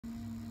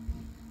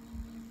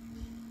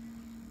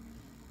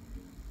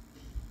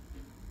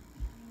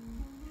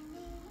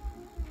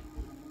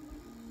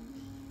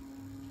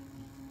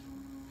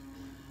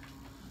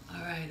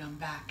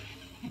back.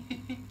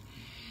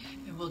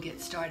 And we'll get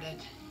started.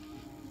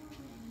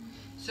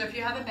 So if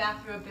you have a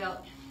bathrobe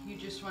belt, you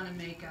just want to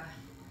make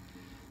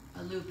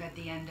a loop at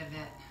the end of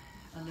it,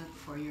 a loop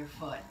for your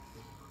foot.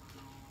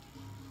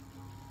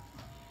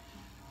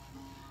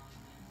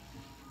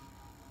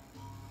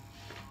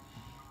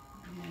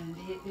 And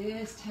it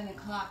is 10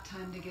 o'clock,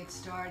 time to get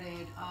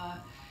started.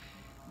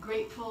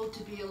 Grateful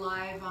to be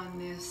alive on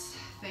this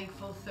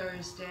thankful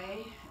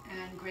Thursday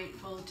and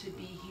grateful to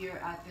be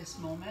here at this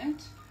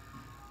moment.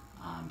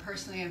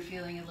 Personally, I'm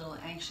feeling a little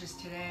anxious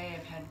today.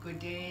 I've had good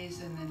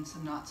days and then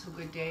some not so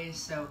good days,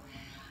 so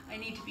I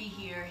need to be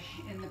here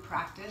in the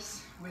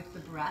practice with the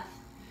breath.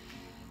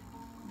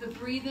 The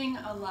breathing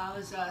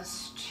allows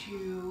us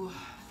to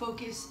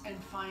focus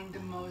and find the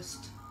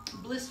most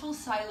blissful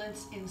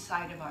silence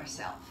inside of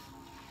ourselves.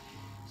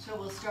 So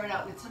we'll start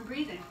out with some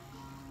breathing.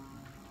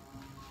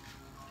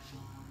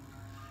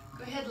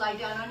 Go ahead, lie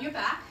down on your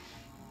back.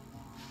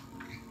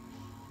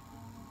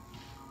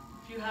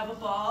 If you have a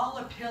ball,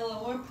 a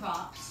pillow, or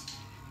props,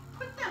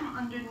 put them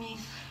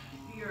underneath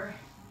your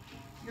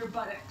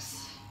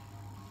buttocks.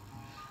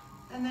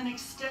 And then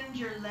extend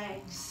your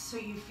legs so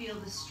you feel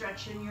the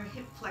stretch in your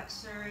hip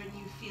flexor and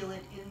you feel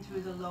it in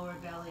through the lower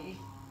belly.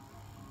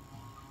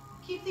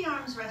 Keep the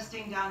arms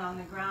resting down on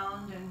the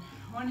ground and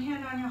one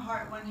hand on your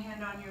heart, one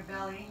hand on your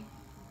belly.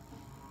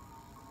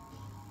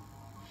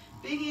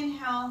 Big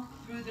inhale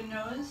through the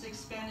nose,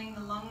 expanding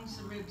the lungs,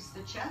 the ribs,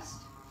 the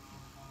chest.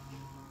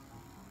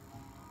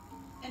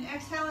 And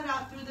exhale it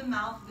out through the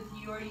mouth with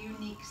your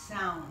unique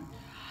sound.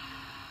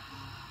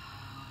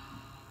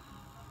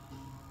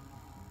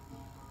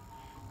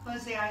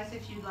 Close the eyes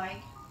if you'd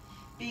like.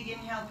 Big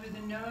inhale through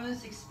the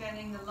nose,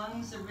 expanding the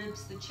lungs, the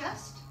ribs, the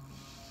chest.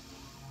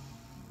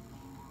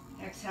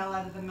 Exhale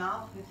out of the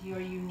mouth with your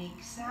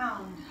unique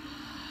sound.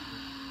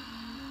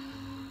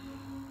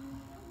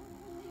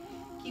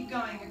 Keep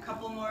going, a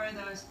couple more of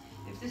those.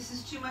 If this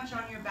is too much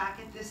on your back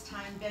at this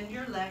time, bend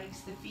your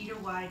legs, the feet are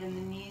wide and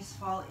the knees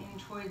fall in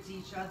towards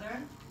each other.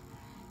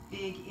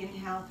 Big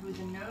inhale through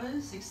the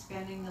nose,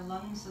 expanding the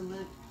lungs,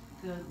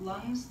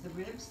 the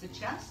ribs, the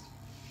chest.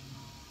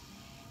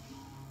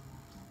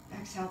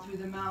 Exhale through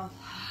the mouth.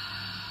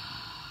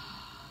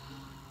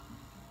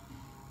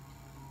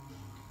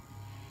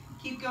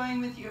 Keep going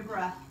with your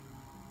breath.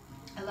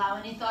 Allow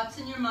any thoughts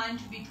in your mind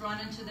to be drawn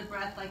into the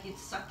breath like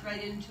it's sucked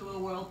right into a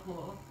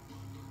whirlpool.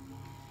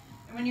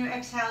 And when you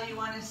exhale, you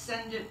want to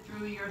send it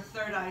through your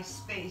third eye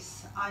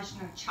space,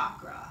 Ajna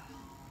chakra.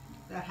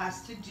 That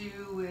has to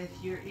do with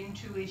your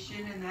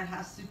intuition and that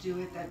has to do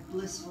with that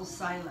blissful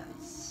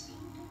silence.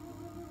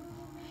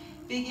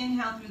 Big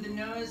inhale through the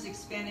nose,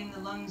 expanding the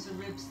lungs, the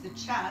ribs, the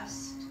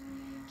chest.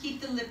 Keep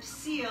the lips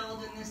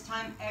sealed, and this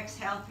time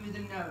exhale through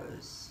the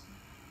nose.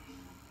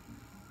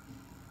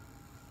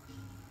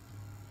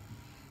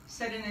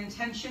 Set an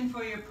intention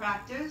for your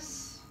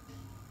practice.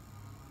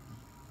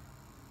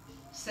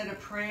 Set a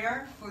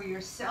prayer for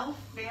yourself,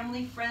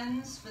 family,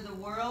 friends, for the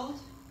world.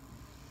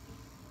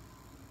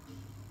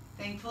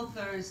 Thankful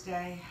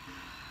Thursday.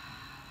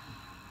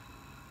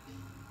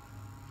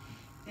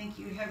 Thank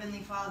you, Heavenly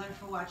Father,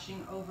 for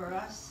watching over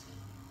us.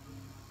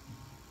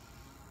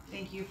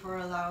 Thank you for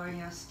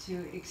allowing us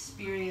to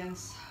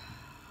experience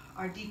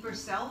our deeper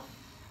self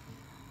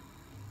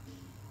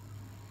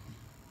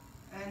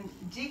and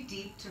dig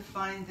deep to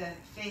find the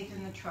faith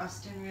and the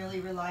trust and really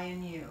rely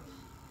on you.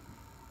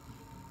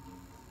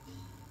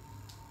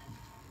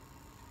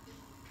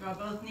 Draw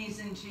both knees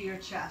into your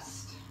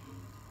chest.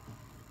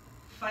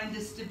 Find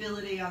the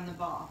stability on the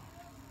ball.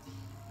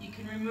 You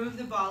can remove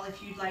the ball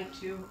if you'd like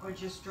to, or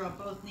just draw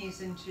both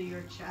knees into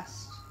your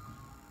chest.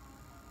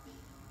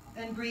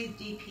 And breathe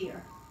deep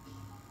here.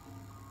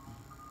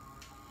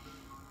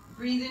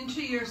 Breathe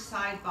into your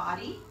side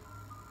body.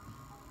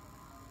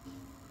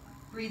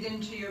 Breathe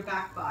into your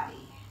back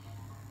body.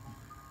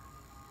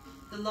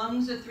 The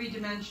lungs are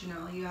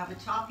three-dimensional. You have a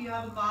top, you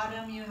have a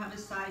bottom, you have a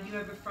side, you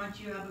have a front,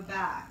 you have a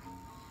back.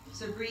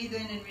 So breathe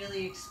in and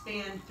really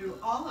expand through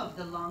all of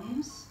the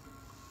lungs.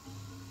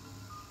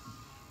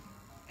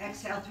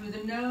 Exhale through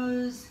the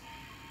nose.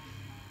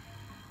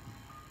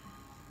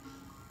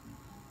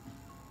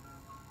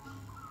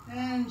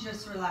 And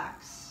just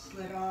relax.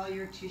 Let all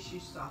your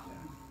tissues soften.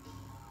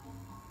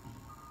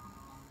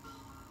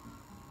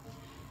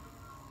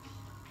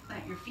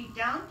 Plant your feet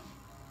down.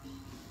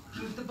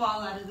 Move the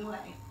ball out of the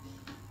way.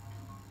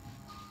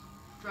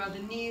 Draw the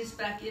knees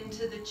back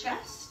into the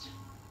chest.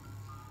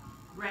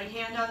 Right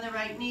hand on the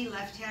right knee,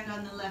 left hand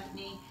on the left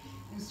knee,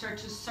 and start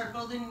to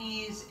circle the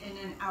knees in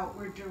an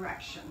outward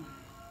direction.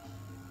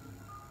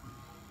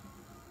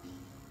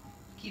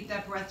 Keep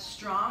that breath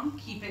strong,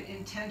 keep it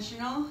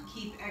intentional,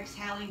 keep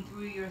exhaling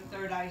through your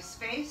third eye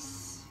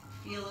space.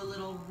 Feel a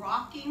little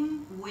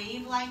rocking,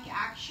 wave-like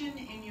action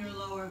in your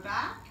lower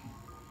back.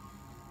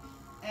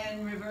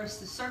 And reverse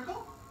the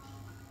circle.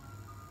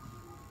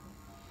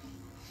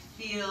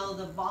 Feel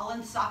the ball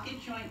and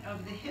socket joint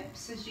of the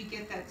hips as you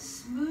get that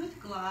smooth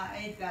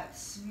glide, that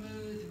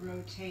smooth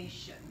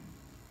rotation.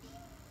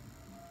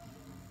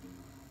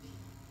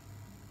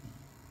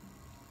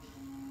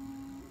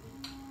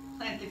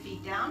 Plant the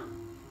feet down.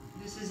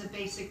 This is a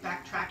basic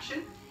back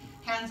traction.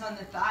 Hands on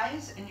the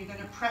thighs, and you're going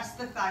to press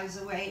the thighs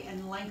away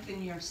and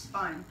lengthen your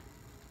spine.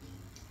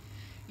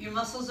 Your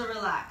muscles are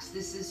relaxed.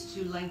 This is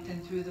to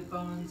lengthen through the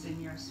bones in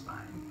your spine.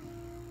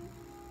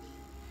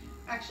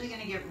 We're actually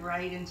going to get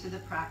right into the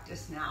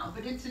practice now,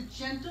 but it's a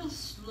gentle,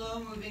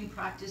 slow-moving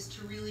practice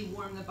to really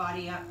warm the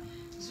body up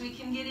so we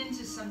can get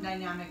into some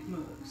dynamic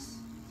moves.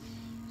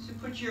 So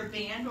put your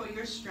band or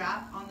your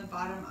strap on the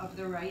bottom of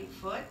the right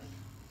foot.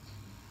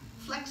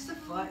 Flex the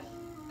foot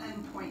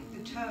and point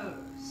the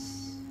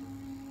toes.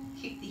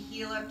 Kick the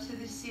heel up to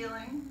the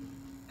ceiling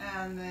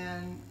and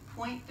then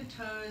point the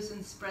toes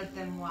and spread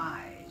them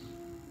wide.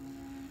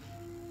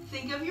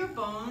 Think of your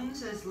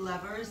bones as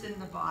levers in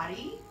the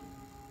body.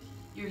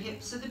 Your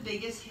hips are the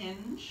biggest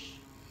hinge.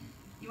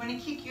 You want to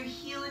kick your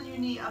heel and your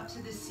knee up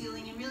to the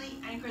ceiling and really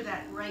anchor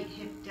that right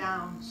hip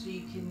down so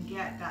you can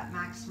get that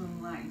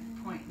maximum length.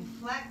 Point and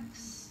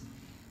flex.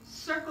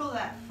 Circle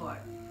that foot.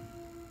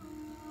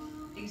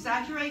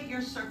 Exaggerate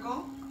your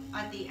circle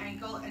at the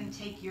ankle and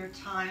take your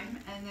time,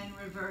 and then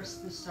reverse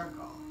the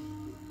circle.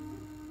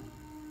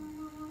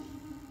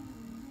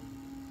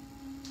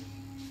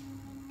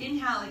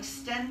 Inhale,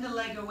 extend the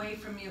leg away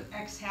from you.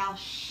 Exhale,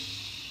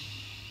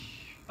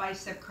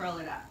 bicep curl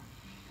it up.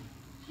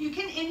 You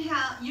can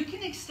inhale, you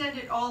can extend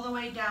it all the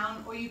way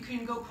down, or you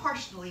can go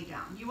partially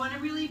down. You want to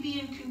really be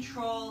in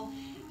control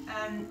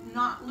and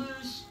not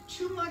lose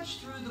too much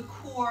through the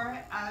core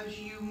as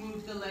you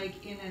move the leg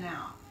in and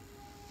out.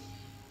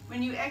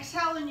 When you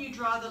exhale and you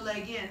draw the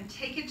leg in,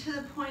 take it to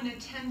the point of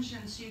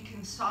tension so you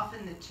can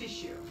soften the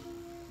tissue.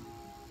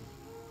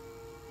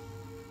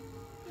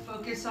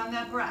 Focus on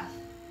that breath.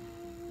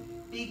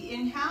 Big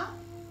inhale.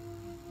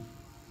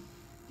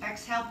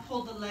 Exhale,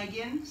 pull the leg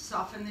in,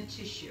 soften the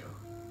tissue.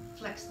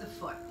 Flex the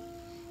foot.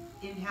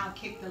 Inhale,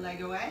 kick the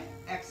leg away.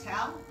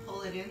 Exhale,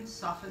 pull it in,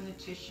 soften the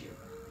tissue.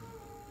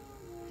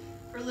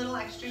 For a little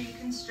extra, you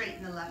can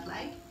straighten the left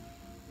leg.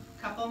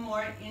 Couple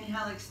more.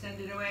 Inhale,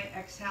 extend it away.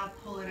 Exhale,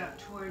 pull it up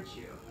towards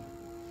you.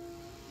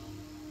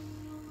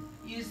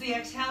 Use the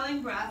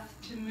exhaling breath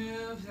to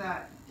move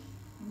that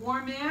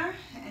warm air,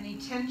 any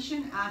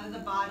tension out of the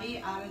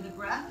body, out of the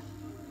breath.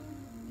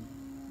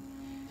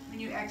 When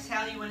you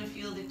exhale, you want to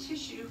feel the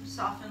tissue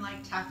soften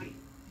like taffy.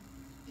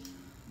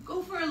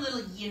 Go for a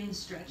little yin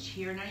stretch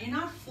here. Now, you're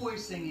not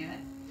forcing it,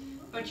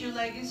 but your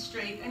leg is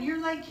straight, and your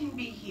leg can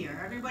be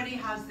here. Everybody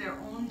has their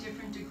own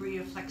different degree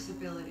of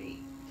flexibility.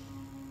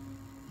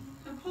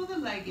 So pull the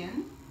leg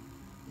in,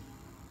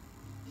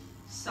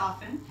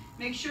 soften.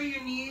 Make sure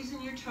your knees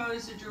and your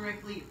toes are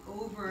directly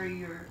over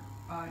your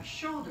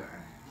shoulder.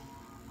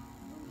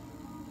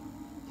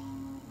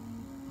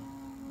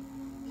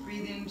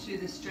 Breathe into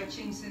the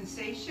stretching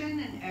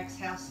sensation and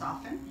exhale,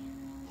 soften.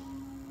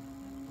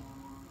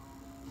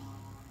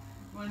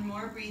 One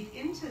more, breathe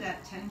into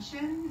that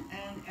tension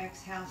and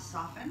exhale,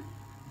 soften.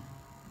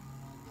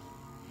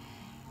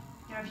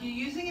 Now, if you're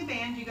using a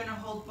band, you're going to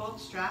hold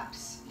both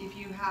straps. If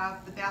you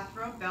have the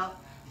bathrobe belt,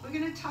 we're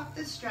going to tuck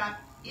the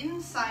strap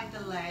inside the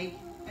leg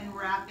and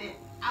wrap it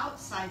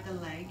outside the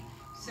leg.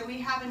 So we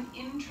have an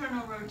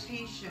internal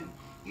rotation.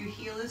 Your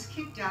heel is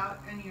kicked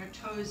out and your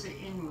toes are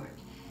inward.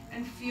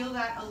 And feel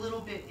that a little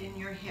bit in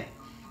your hip.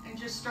 And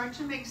just start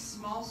to make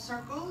small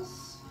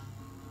circles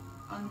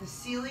on the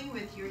ceiling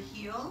with your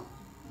heel.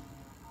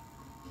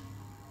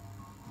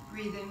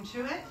 Breathe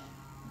into it.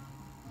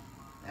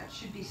 That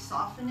should be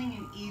softening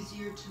and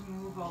easier to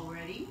move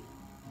already.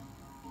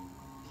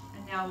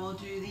 And now we'll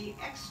do the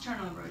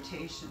external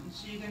rotation.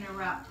 So you're going to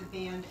wrap the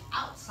band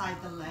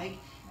outside the leg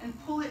and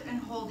pull it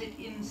and hold it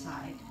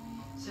inside.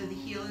 So the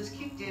heel is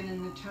kicked in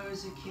and the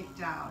toes are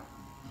kicked out.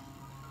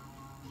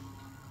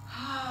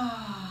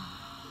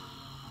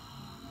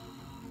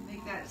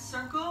 Make that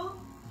circle.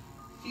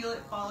 Feel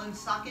it ball and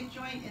socket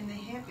joint in the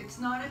hip. It's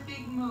not a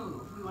big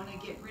move. We want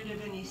to get rid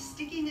of any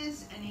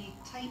stickiness, any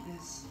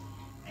tightness,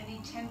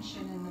 any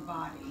tension in the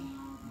body.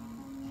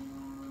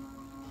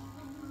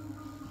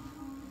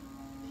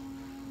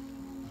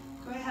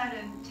 Go ahead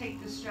and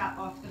take the strap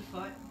off the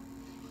foot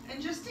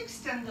and just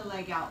extend the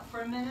leg out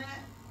for a minute.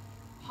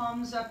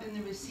 Palms up in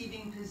the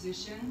receiving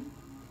position.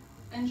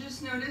 And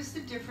just notice the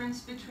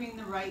difference between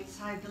the right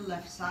side, the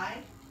left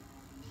side.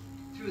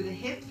 Through the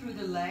hip, through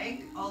the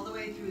leg, all the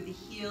way through the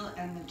heel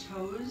and the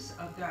toes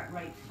of that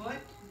right foot.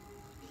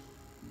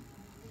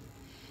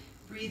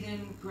 Breathe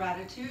in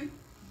gratitude.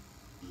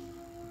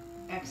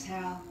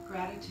 Exhale,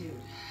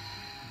 gratitude.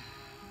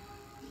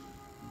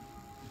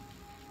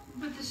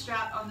 Put the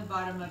strap on the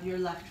bottom of your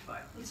left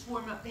foot. Let's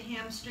warm up the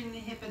hamstring, the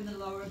hip, and the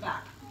lower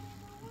back.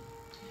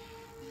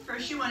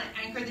 First, you want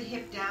to anchor the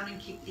hip down and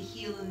kick the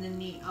heel and the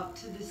knee up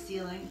to the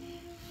ceiling.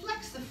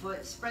 Flex the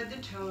foot, spread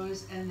the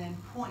toes, and then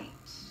point.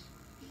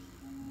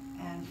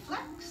 And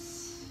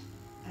flex,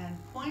 and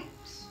point.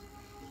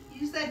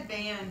 Use that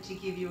band to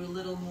give you a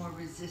little more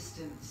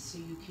resistance so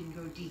you can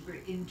go deeper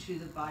into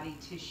the body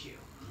tissue.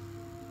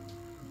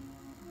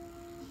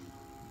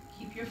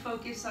 Keep your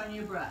focus on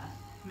your breath.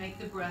 Make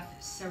the breath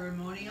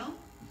ceremonial.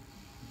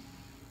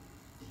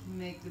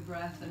 Make the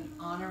breath an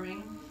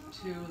honoring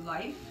to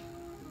life,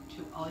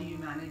 to all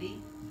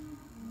humanity,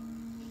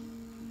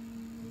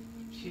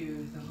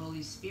 to the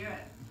Holy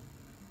Spirit.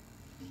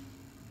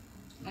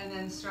 And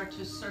then start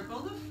to circle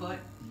the foot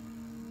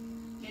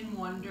in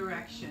one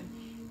direction.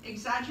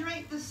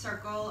 Exaggerate the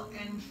circle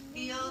and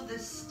feel the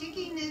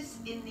stickiness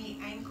in the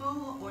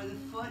ankle or the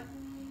foot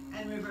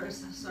and reverse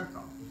the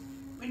circle.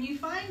 When you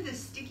find the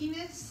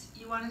stickiness,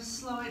 you want to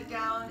slow it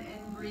down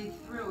and breathe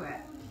through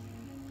it.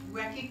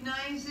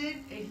 Recognize it,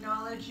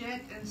 acknowledge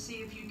it, and see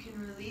if you can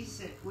release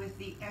it with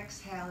the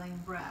exhaling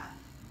breath.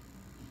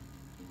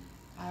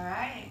 All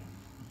right.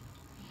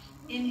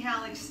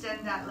 Inhale,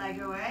 extend that leg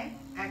away.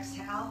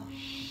 Exhale,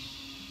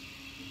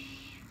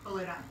 pull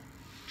it up.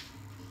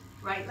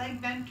 Right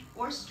leg bent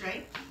or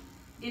straight.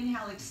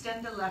 Inhale,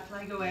 extend the left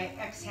leg away.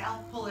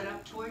 Exhale, pull it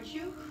up towards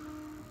you.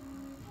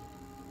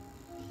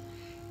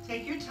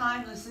 Take your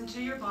time, listen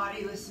to your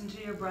body, listen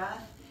to your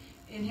breath.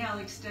 Inhale,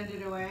 extend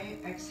it away.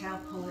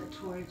 Exhale, pull it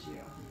towards you.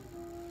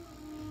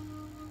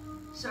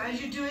 So as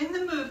you're doing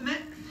the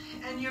movement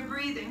and you're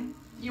breathing,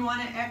 you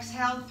want to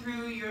exhale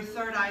through your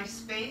third eye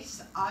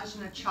space,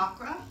 Ajna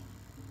chakra.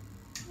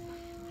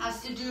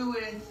 Has to do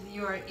with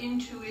your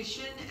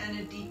intuition and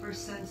a deeper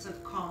sense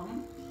of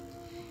calm.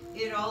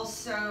 It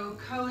also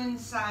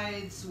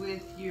coincides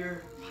with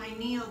your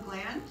pineal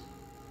gland,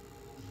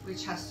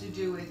 which has to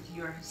do with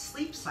your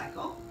sleep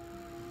cycle,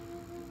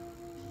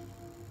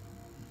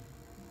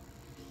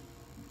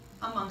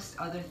 amongst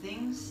other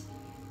things.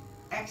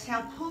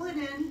 Exhale, pull it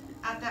in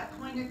at that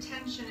point of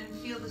tension and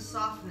feel the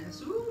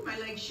softness. Ooh, my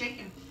leg's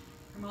shaking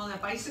from all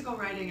that bicycle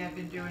riding I've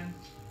been doing.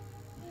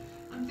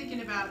 I'm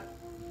thinking about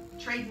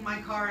trading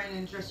my car in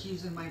and just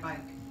using my bike.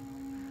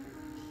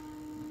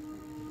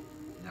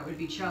 That would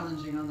be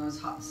challenging on those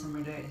hot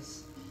summer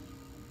days.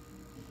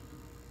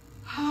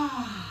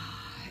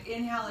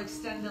 Inhale,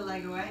 extend the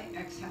leg away.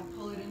 Exhale,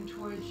 pull it in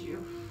towards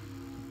you.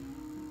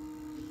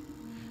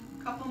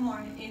 A couple more.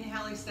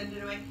 Inhale, extend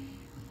it away.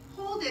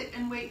 Hold it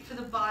and wait for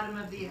the bottom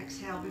of the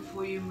exhale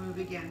before you move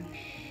again.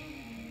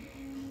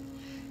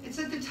 It's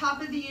at the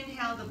top of the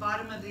inhale, the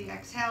bottom of the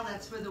exhale.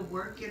 That's where the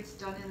work gets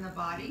done in the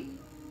body.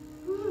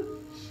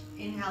 Woo.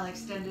 Inhale,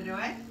 extend it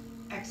away.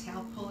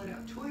 Exhale, pull it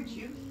up towards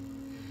you.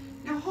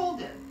 Now hold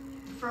it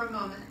for a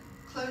moment.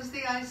 Close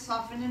the eyes,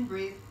 soften and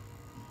breathe.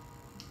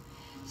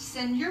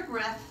 Send your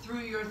breath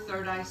through your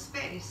third eye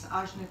space,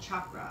 Ajna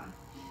chakra.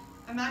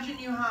 Imagine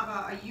you have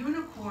a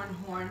unicorn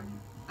horn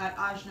at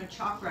Ajna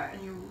chakra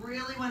and you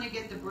really want to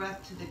get the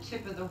breath to the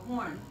tip of the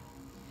horn.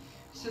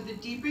 So the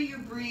deeper you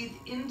breathe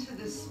into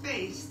the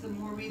space, the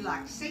more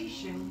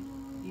relaxation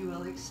you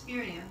will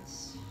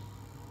experience.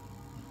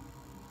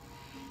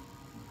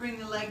 Bring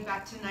the leg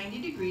back to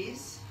 90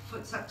 degrees,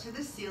 foot's up to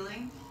the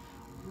ceiling.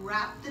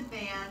 Wrap the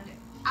band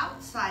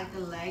outside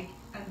the leg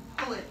and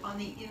pull it on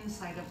the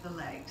inside of the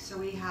leg. So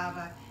we have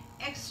an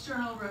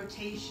external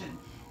rotation.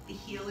 The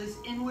heel is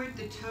inward,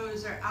 the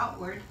toes are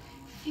outward.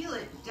 Feel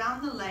it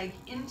down the leg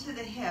into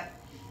the hip,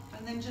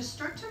 and then just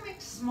start to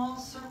make small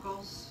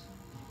circles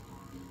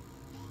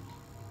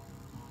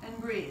and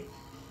breathe.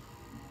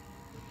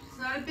 It's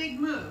not a big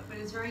move, but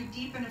it's very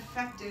deep and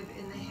effective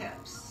in the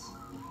hips.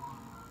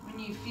 When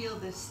you feel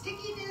the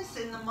stickiness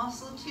in the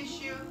muscle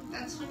tissue,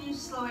 that's when you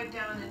slow it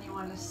down and you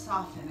want to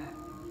soften it.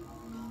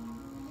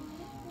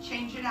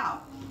 Change it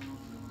out.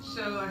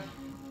 So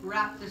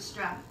wrap the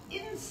strap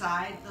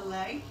inside the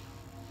leg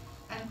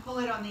and pull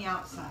it on the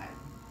outside.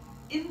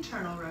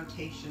 Internal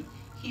rotation.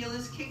 Heel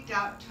is kicked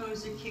out,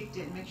 toes are kicked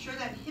in. Make sure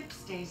that hip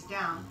stays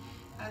down,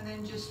 and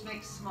then just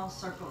make small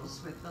circles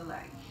with the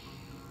leg.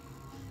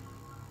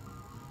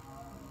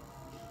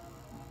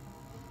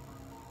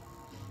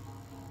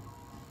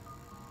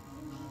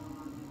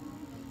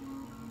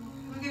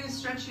 We're going to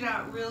stretch it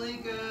out really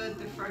good,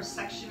 the first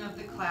section of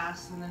the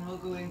class, and then we'll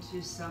go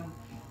into some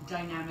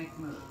dynamic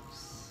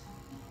moves.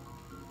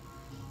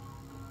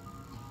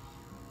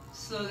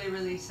 Slowly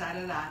release out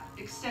of that.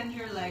 Extend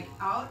your leg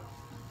out.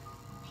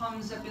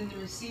 Palms up in the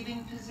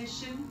receiving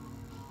position.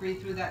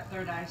 Breathe through that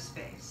third eye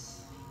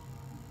space.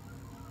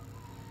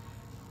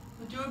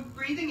 We'll do a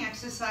breathing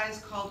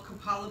exercise called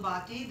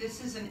Kapalabhati.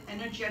 This is an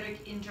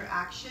energetic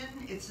interaction.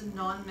 It's a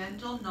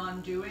non-mental,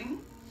 non-doing.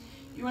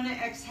 You want to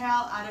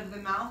exhale out of the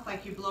mouth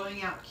like you're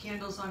blowing out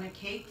candles on a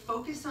cake.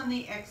 Focus on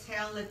the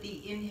exhale. Let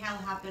the inhale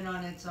happen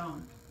on its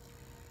own.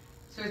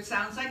 So it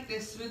sounds like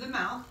this through the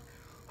mouth.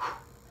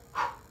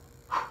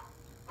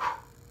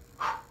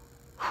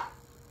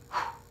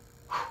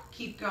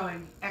 Keep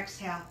going.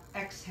 Exhale,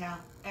 exhale,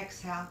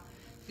 exhale.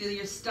 Feel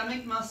your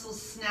stomach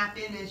muscles snap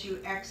in as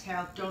you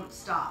exhale. Don't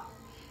stop.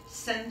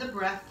 Send the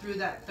breath through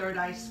that third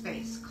eye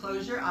space.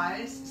 Close your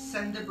eyes.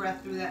 Send the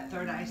breath through that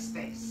third eye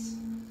space.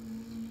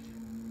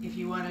 If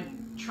you want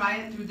to try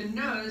it through the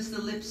nose,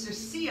 the lips are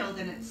sealed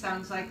and it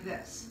sounds like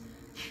this.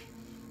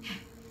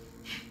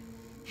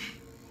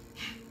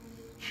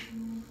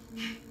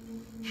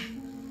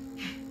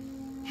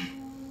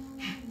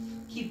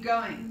 Keep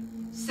going.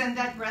 Send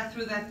that breath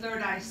through that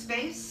third eye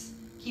space.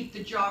 Keep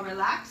the jaw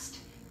relaxed.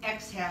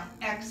 Exhale,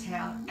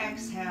 exhale,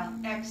 exhale,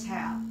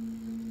 exhale.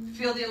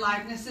 Feel the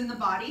aliveness in the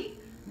body.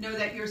 Know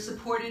that you're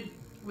supported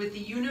with the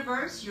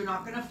universe. You're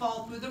not going to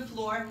fall through the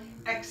floor.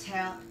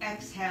 Exhale,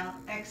 exhale,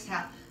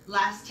 exhale.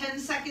 Last 10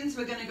 seconds,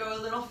 we're going to go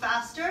a little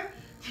faster.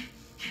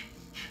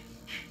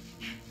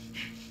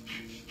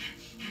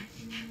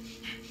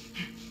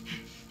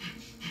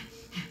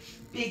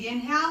 Big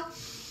inhale.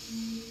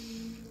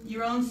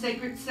 Your own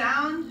sacred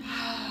sound.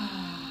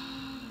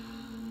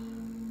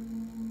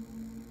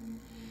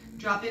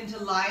 Drop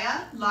into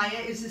Laya. Laya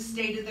is a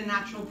state of the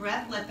natural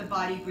breath. Let the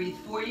body breathe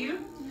for you.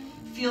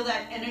 Feel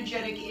that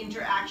energetic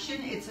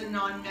interaction. It's a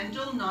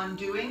non-mental,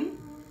 non-doing.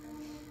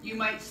 You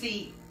might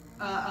see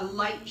a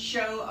light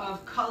show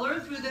of color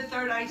through the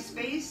third eye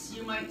space.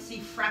 You might see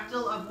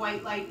fractal of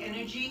white light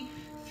energy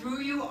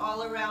through you,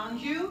 all around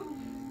you.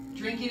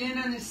 Drink it in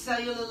on a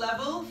cellular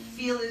level.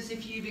 Feel as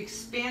if you've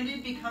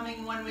expanded,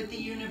 becoming one with the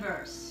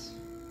universe.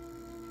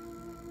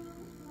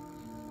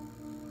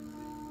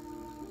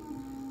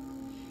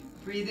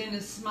 Breathe in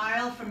a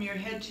smile from your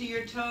head to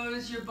your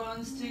toes, your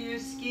bones to your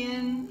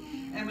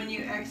skin. And when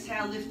you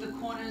exhale, lift the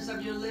corners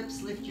of your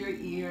lips, lift your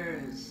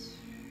ears.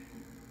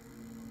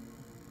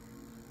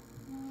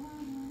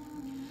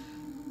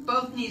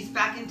 Both knees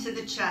back into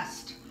the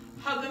chest.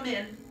 Hug them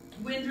in.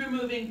 Wind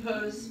removing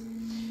pose.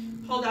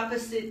 Hold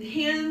opposite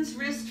hands,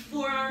 wrist,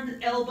 forearm,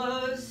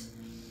 elbows.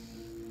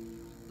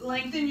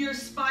 Lengthen your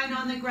spine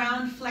on the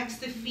ground, flex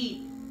the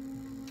feet.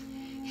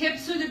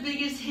 Hips are the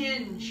biggest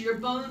hinge, your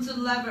bones are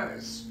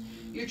levers.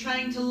 You're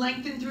trying to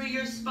lengthen through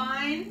your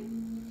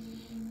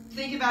spine.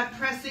 Think about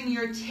pressing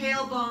your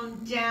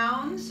tailbone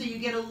down so you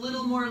get a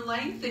little more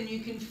length and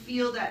you can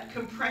feel that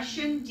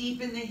compression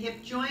deep in the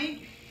hip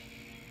joint.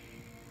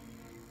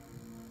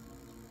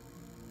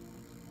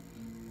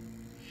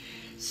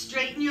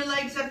 Straighten your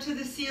legs up to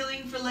the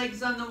ceiling for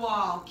legs on the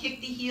wall. Kick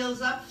the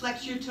heels up,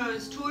 flex your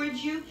toes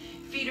towards you.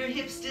 Feet are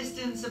hips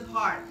distance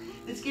apart.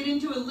 Let's get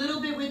into a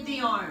little bit with the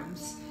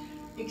arms.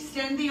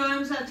 Extend the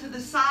arms out to the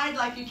side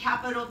like a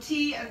capital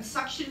T and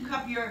suction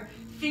cup your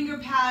finger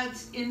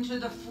pads into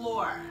the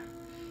floor.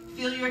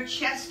 Feel your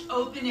chest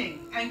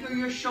opening. Anchor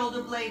your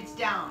shoulder blades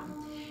down.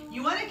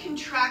 You want to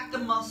contract the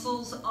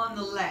muscles on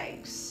the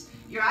legs.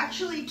 You're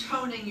actually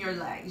toning your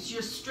legs.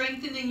 You're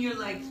strengthening your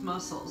legs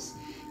muscles.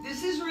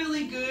 This is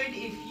really good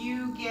if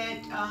you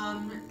get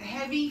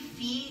heavy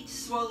feet,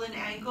 swollen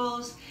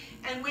ankles,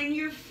 and when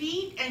your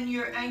feet and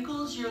your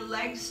ankles, your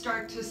legs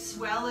start to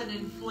swell and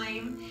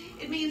inflame,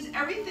 it means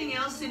everything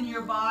else in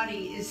your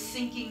body is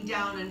sinking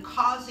down and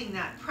causing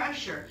that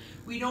pressure.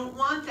 We don't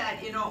want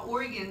that in our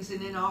organs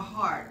and in our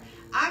heart.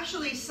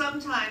 Actually,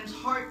 sometimes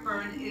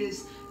heartburn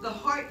is the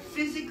heart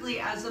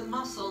physically as a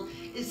muscle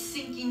is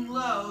sinking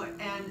low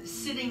and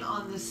sitting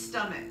on the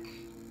stomach.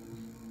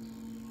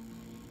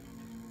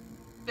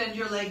 Bend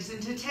your legs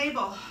into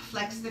table,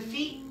 flex the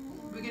feet.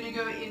 We're going to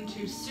go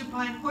into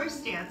supine horse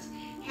stance.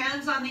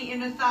 Hands on the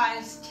inner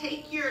thighs,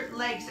 take your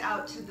legs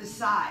out to the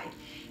side.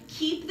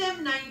 Keep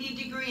them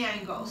 90-degree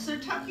angle. So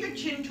tuck your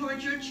chin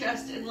towards your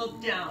chest and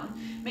look down.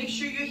 Make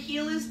sure your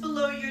heel is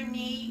below your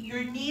knee.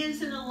 Your knee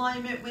is in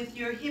alignment with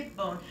your hip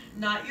bone,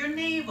 not your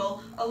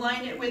navel.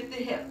 Align it with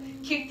the hip.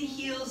 Kick the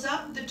heels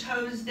up, the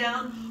toes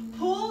down.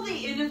 Pull the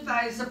inner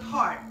thighs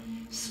apart.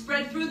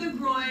 Spread through the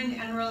groin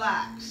and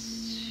relax.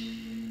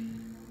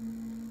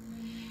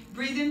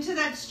 Breathe into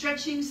that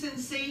stretching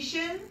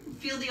sensation.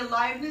 Feel the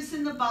aliveness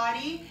in the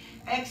body.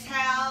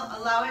 Exhale,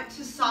 allow it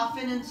to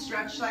soften and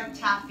stretch like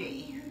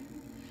taffy.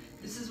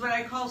 This is what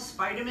I call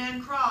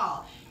Spider-Man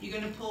crawl. You're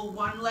going to pull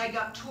one leg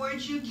up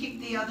towards you, kick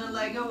the other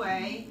leg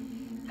away,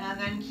 and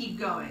then keep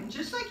going.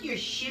 Just like you're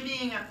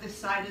shimmying up the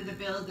side of the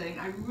building.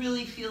 I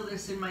really feel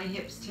this in my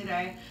hips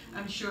today.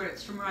 I'm sure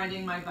it's from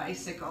riding my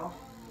bicycle.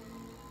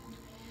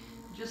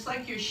 Just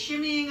like you're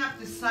shimmying up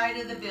the side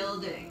of the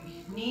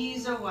building.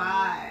 Knees are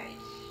wide.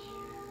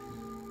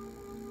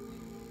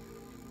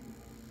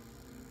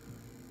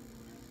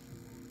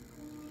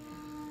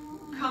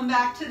 Come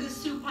back to the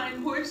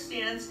supine horse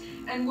stance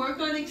and work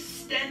on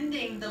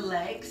extending the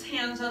legs,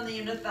 hands on the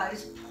inner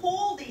thighs.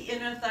 Pull the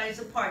inner thighs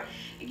apart.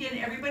 Again,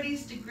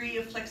 everybody's degree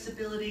of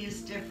flexibility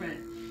is different.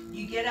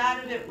 You get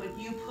out of it what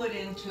you put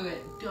into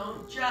it.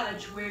 Don't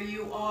judge where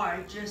you are,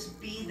 just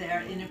be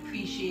there in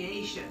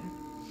appreciation.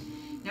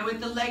 Now with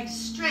the legs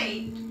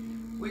straight,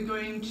 we're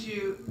going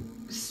to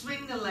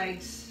swing the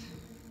legs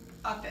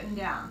up and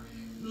down.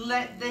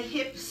 Let the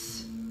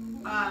hips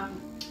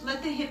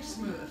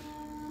move.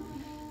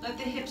 Let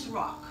the hips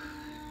rock.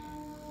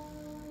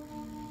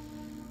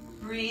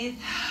 Breathe.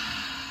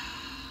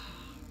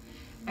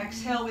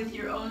 Exhale with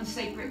your own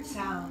sacred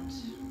sound.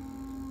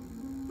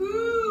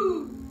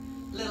 Woo!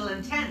 Little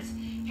intense.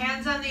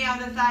 Hands on the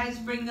outer thighs,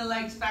 bring the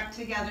legs back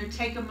together.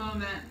 Take a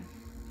moment.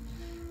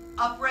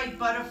 Upright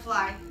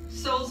butterfly.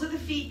 Soles of the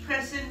feet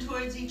press in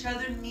towards each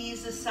other,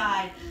 knees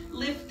aside.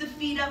 Lift the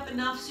feet up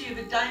enough so you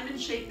have a diamond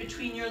shape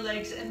between your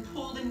legs and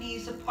pull the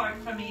knees apart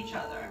from each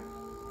other.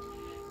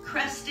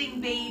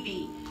 Cresting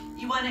baby.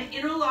 You want to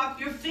interlock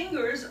your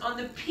fingers on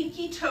the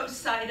pinky toe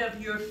side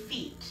of your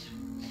feet.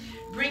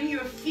 Bring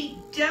your feet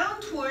down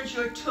towards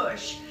your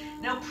tush.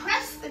 Now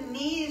press the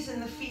knees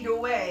and the feet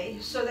away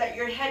so that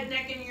your head,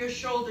 neck, and your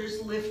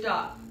shoulders lift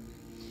up.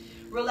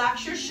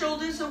 Relax your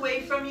shoulders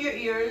away from your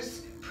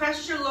ears.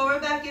 Press your lower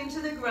back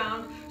into the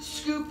ground.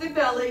 Scoop the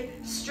belly.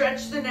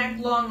 Stretch the neck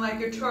long like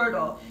a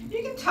turtle.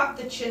 You can tuck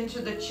the chin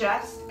to the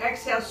chest.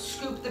 Exhale,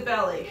 scoop the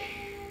belly.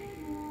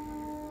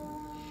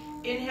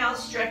 Inhale,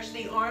 stretch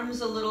the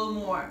arms a little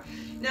more.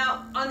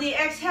 Now, on the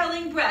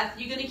exhaling breath,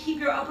 you're going to keep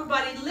your upper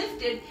body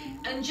lifted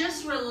and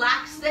just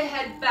relax the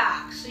head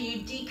back so you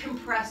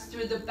decompress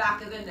through the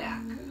back of the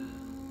neck.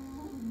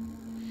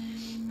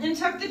 And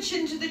tuck the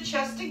chin to the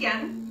chest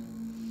again.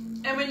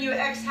 And when you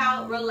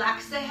exhale,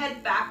 relax the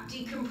head back,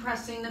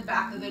 decompressing the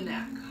back of the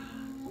neck.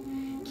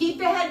 Keep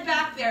the head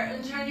back there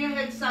and turn your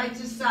head side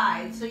to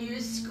side so you're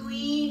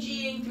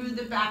squeegeeing through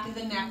the back of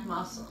the neck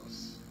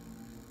muscles.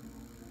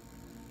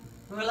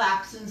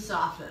 Relax and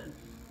soften.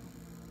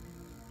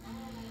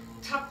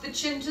 Tuck the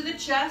chin to the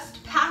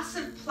chest,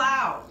 passive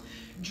plow.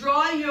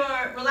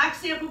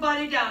 Relax the upper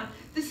body down.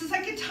 This is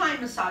like a Thai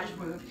massage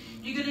move.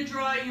 You're going to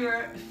draw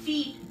your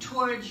feet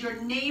towards your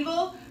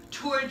navel,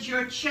 towards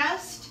your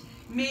chest,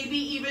 maybe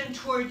even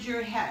towards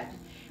your head.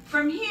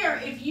 From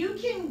here, if you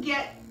can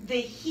get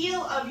the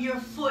heel of your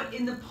foot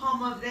in the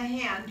palm of the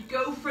hand,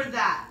 go for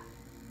that.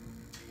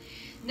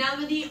 Now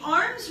when the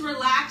arms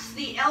relax,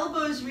 the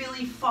elbows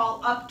really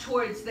fall up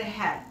towards the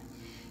head.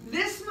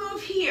 This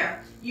move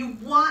here, you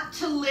want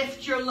to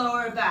lift your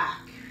lower back.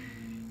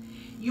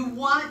 You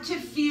want to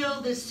feel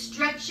the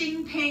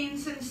stretching pain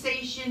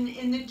sensation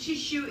in the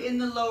tissue in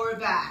the lower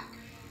back.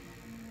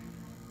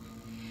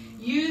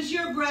 Use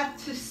your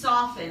breath to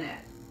soften it.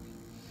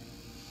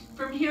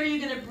 From here,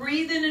 you're going to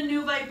breathe in a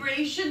new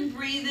vibration,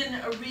 breathe in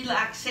a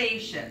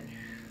relaxation.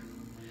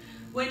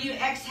 When you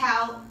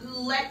exhale,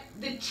 let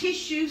the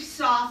tissue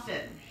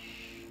soften.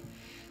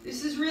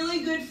 This is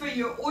really good for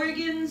your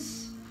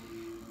organs,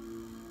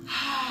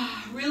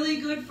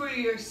 really good for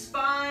your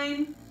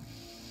spine.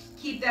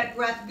 Keep that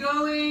breath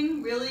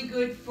going, really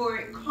good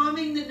for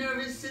calming the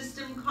nervous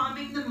system,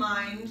 calming the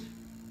mind.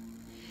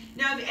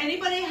 Now, if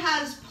anybody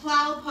has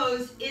plow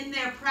pose in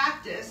their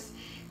practice,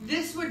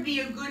 this would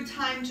be a good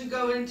time to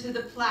go into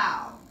the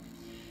plow.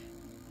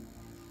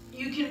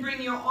 You can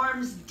bring your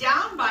arms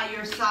down by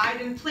your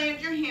side and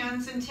plant your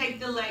hands and take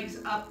the legs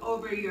up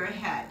over your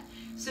head.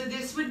 So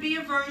this would be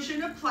a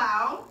version of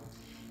plow.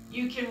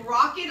 You can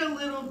rock it a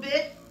little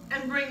bit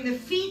and bring the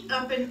feet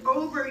up and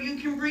over. You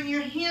can bring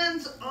your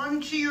hands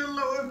onto your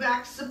lower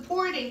back,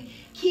 supporting.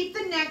 Keep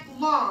the neck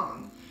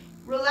long.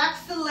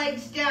 Relax the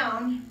legs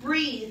down.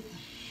 Breathe.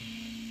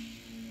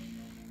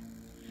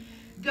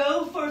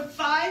 Go for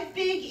 5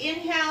 big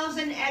inhales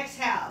and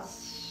exhales.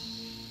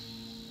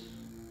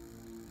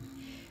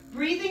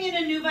 Breathing in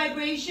a new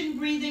vibration,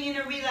 breathing in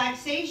a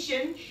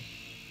relaxation.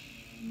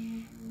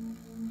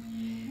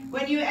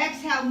 When you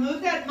exhale,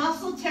 move that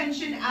muscle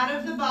tension out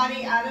of the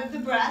body, out of the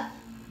breath.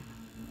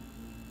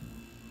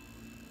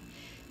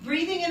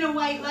 Breathing in a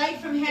white light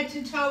from head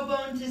to toe,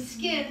 bone to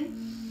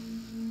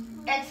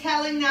skin.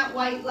 Exhaling that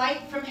white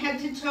light from head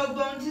to toe,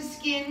 bone to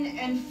skin,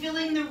 and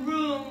filling the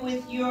room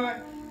with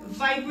your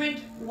vibrant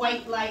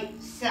white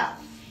light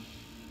self.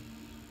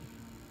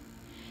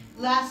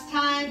 Last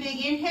time,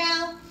 big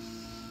inhale.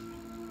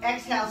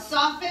 Exhale,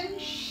 soften.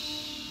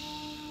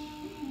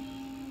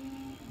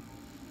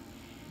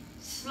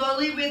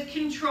 Slowly with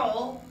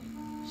control,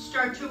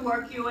 start to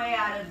work your way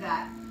out of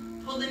that.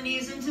 Pull the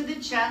knees into the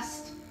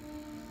chest.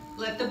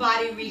 Let the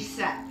body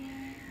reset.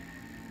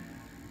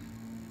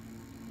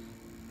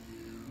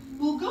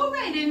 We'll go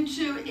right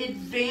into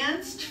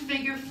advanced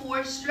figure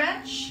 4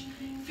 stretch.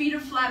 Feet are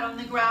flat on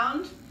the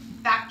ground.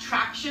 Back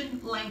traction,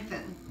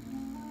 lengthen.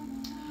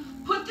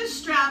 Put the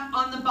strap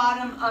on the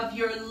bottom of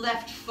your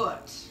left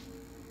foot.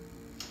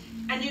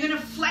 And you're going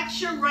to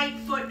flex your right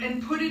foot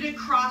and put it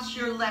across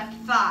your left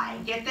thigh.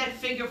 Get that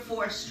figure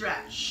 4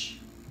 stretch.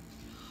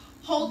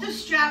 Hold the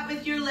strap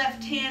with your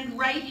left hand.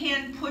 Right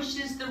hand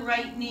pushes the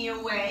right knee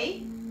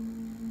away.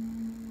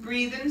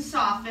 Breathe and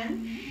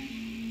soften.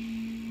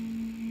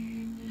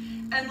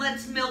 And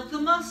let's milk the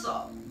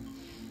muscle.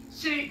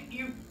 So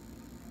you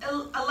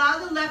allow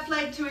the left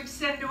leg to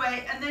extend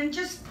away and then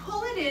just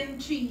pull it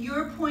into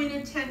your point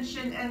of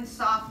tension and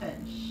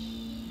soften.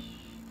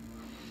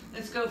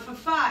 Let's go for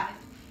 5.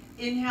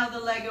 Inhale the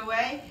leg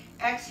away.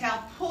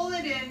 Exhale, pull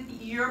it in,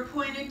 your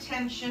point of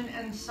tension,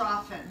 and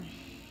soften.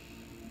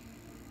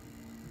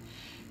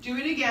 Do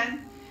it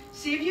again.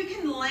 See if you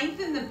can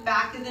lengthen the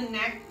back of the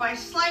neck by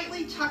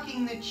slightly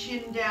tucking the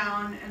chin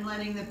down and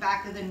letting the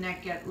back of the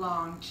neck get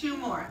long. 2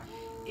 more.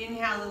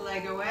 Inhale the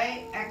leg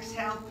away.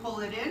 Exhale,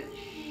 pull it in.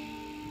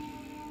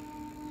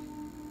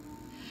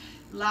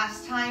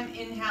 Last time,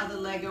 inhale the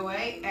leg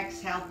away.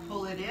 Exhale,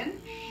 pull it in.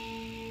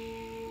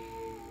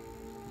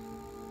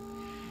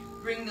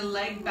 Bring the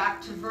leg back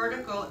to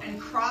vertical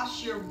and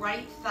cross your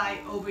right thigh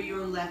over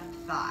your left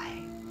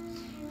thigh.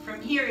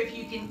 From here, if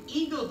you can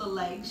eagle the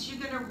legs, you're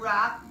going to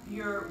wrap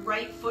your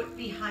right foot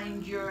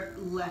behind your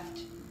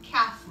left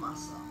calf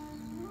muscle.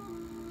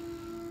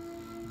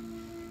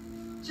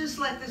 Just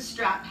let the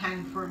strap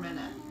hang for a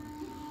minute.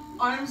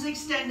 Arms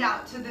extend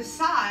out to the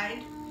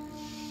side.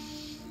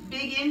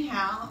 Big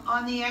inhale.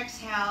 On the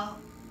exhale,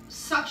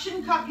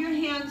 suction cup your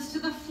hands to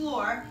the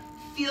floor.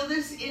 Feel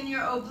this in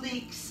your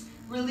obliques.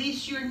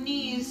 Release your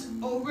knees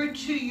over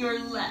to your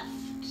left.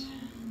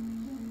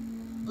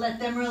 Let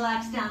them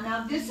relax down.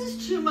 Now, if this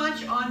is too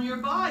much on your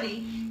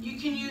body, you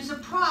can use a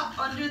prop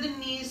under the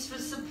knees for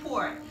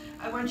support.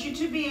 I want you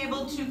to be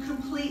able to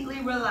completely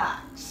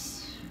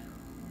relax.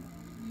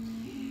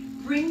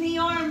 Bring the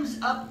arms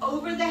up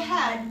over the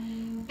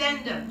head,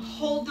 bend them.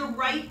 Hold the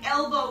right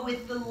elbow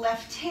with the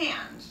left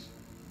hand.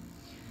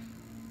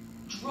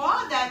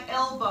 Draw that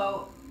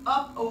elbow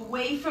up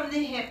away from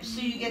the hip so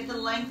you get the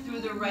length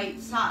through the right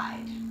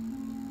side.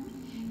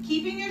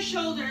 Keeping your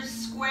shoulders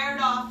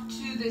squared off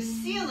to the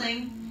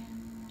ceiling,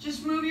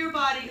 just move your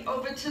body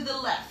over to the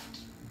left.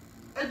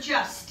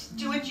 Adjust,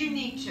 do what you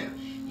need to.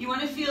 You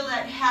want to feel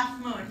that half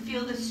moon.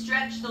 Feel the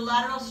stretch, the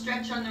lateral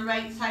stretch on the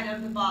right side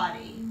of the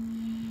body.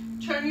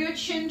 Turn your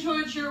chin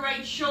towards your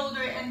right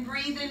shoulder and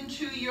breathe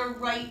into your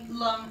right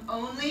lung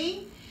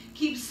only.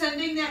 Keep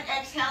sending that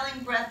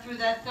exhaling breath through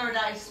that third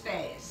eye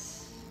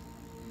space.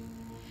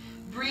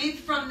 Breathe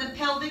from the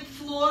pelvic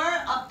floor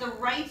up the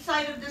right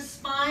side of the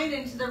spine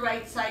into the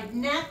right side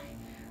neck,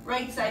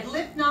 right side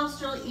lip,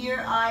 nostril,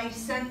 ear, eye.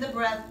 Send the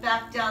breath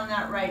back down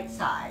that right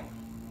side.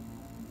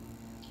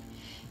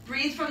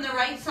 Breathe from the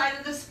right side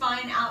of the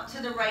spine out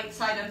to the right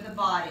side of the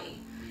body.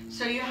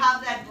 So you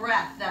have that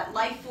breath, that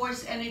life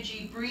force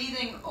energy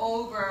breathing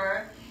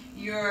over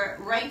your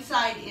right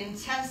side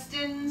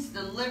intestines,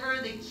 the liver,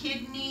 the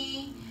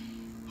kidney,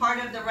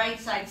 part of the right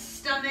side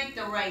stomach,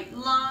 the right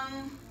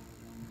lung,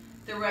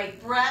 the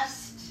right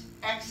breast.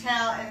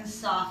 Exhale and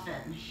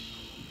soften.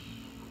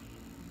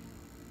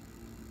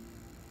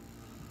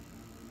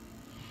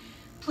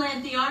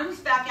 Plant the arms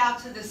back out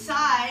to the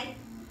side,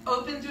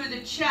 open through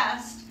the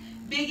chest.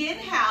 Big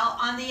inhale.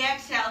 On the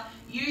exhale,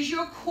 use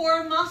your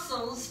core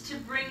muscles to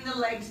bring the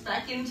legs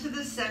back into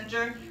the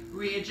center.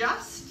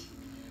 Readjust.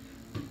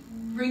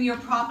 Bring your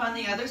prop on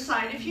the other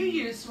side if you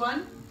use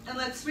one. And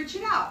let's switch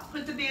it out.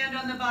 Put the band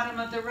on the bottom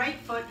of the right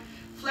foot.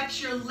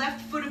 Flex your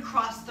left foot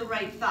across the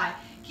right thigh.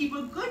 Keep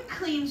a good,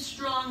 clean,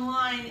 strong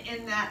line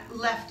in that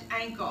left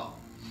ankle.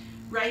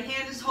 Right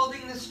hand is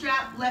holding the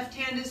strap. Left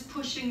hand is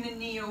pushing the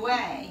knee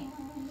away.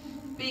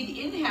 Big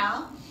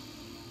inhale.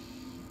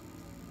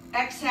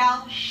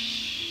 Exhale.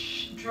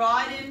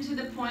 Draw it into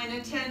the point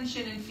of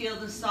tension and feel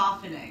the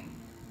softening.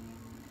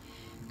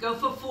 Go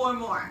for 4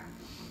 more.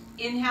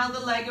 Inhale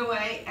the leg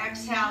away.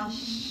 Exhale.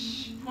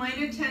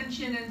 Point of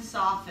tension and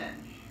soften.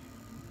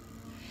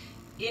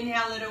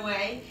 Inhale it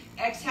away.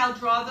 Exhale,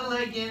 draw the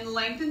leg in.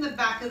 Lengthen the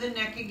back of the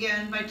neck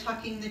again by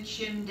tucking the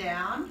chin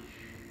down.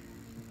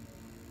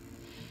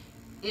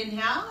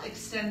 Inhale,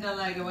 extend the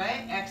leg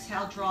away.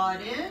 Exhale, draw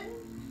it in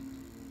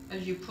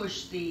as you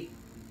push the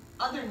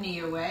other knee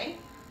away.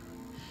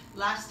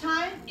 Last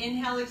time,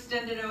 inhale,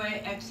 extend it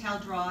away. Exhale,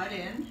 draw it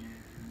in.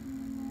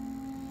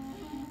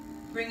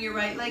 Bring your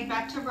right leg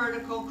back to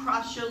vertical.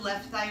 Cross your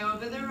left thigh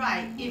over the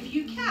right. If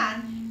you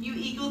can, you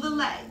eagle the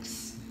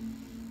legs.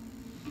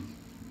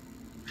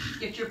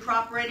 Get your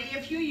prop ready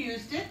if you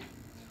used it.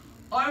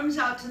 Arms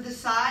out to the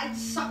side.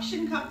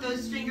 Suction cup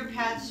those finger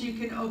pads so you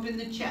can open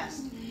the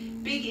chest.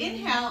 Big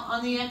inhale.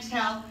 On the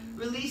exhale,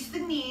 release the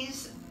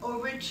knees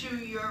over to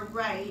your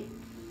right.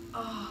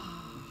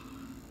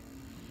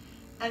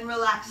 And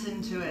relax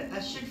into it.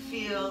 That should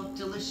feel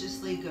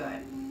deliciously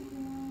good.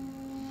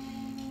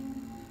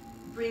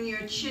 Bring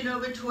your chin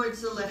over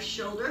towards the left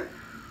shoulder.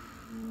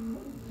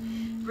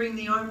 Bring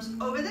the arms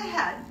over the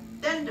head.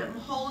 Bend them.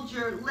 Hold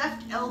your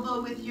left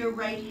elbow with your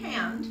right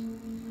hand.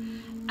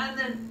 And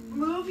then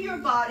move your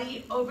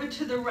body over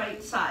to the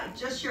right side,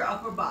 just your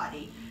upper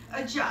body.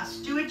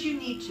 Adjust. Do what you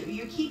need to.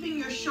 You're keeping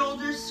your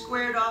shoulders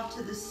squared off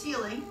to the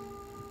ceiling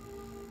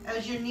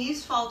as your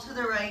knees fall to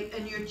the right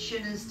and your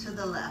chin is to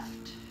the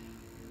left.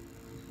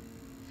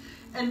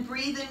 And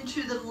breathe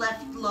into the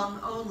left lung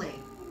only.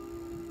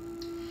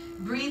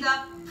 Breathe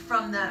up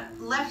from the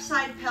left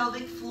side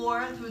pelvic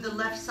floor through the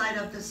left side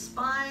of the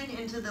spine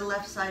into the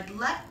left side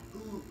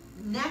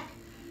neck,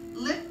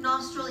 lip,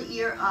 nostril,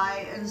 ear,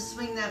 eye, and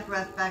swing that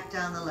breath back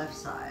down the left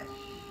side.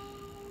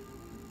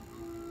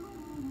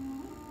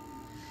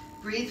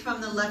 Breathe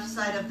from the left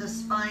side of the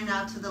spine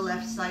out to the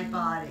left side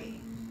body.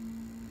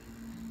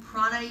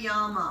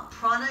 Pranayama.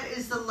 Prana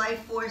is the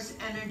life force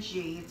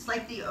energy. It's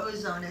like the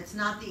ozone. It's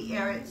not the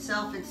air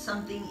itself. It's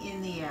something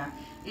in the air.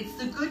 It's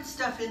the good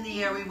stuff in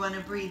the air we want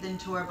to breathe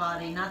into our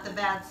body, not the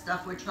bad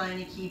stuff we're trying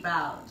to keep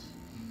out.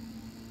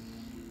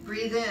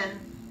 Breathe in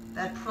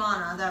that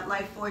prana, that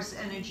life force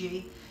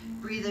energy.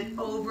 Breathe it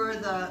over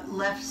the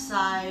left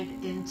side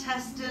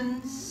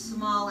intestines,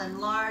 small and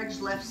large,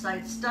 left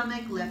side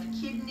stomach, left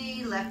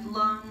kidney, left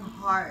lung,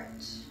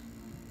 heart.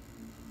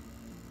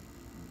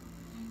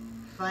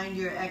 Find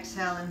your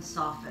exhale and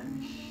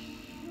soften.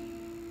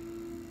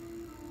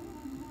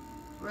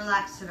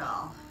 Relax it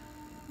all.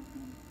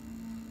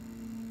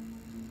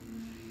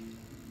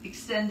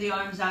 Extend the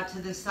arms out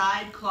to the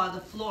side, claw the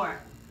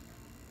floor.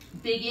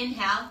 Big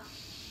inhale.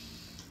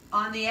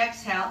 On the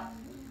exhale,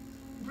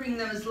 bring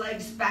those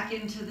legs back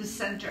into the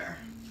center.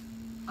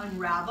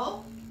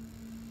 Unravel.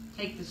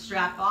 Take the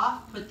strap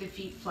off, put the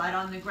feet flat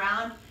on the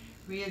ground,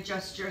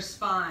 readjust your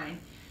spine.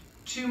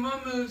 2 more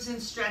moves in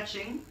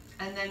stretching,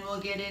 and then we'll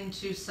get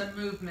into some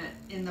movement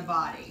in the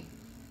body.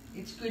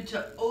 It's good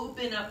to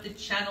open up the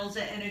channels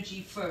of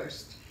energy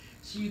first,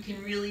 so you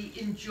can really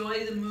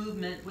enjoy the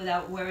movement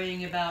without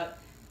worrying about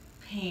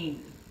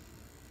pain.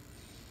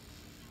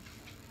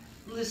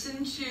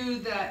 Listen to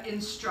the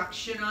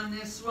instruction on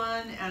this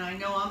one, and I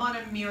know I'm on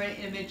a mirror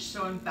image,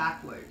 so I'm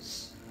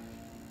backwards.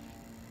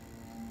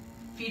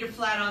 Feet are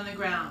flat on the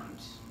ground.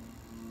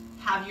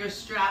 Have your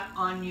strap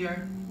on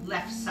your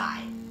left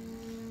side.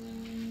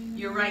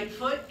 Your right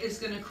foot is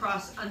going to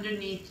cross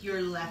underneath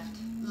your left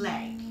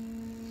leg.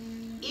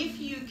 If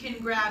you can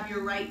grab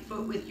your right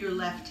foot with your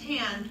left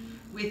hand,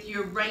 with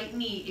your right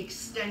knee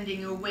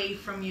extending away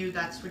from you,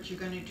 that's what you're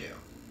going to do.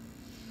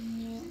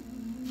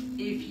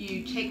 If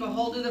you take a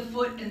hold of the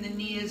foot and the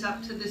knee is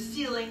up to the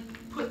ceiling,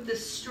 put the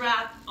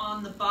strap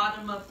on the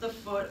bottom of the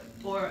foot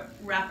or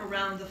wrap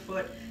around the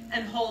foot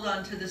and hold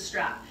on to the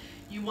strap.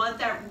 You want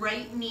that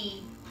right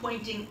knee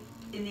pointing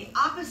in the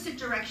opposite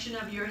direction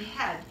of your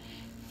head.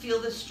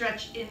 Feel the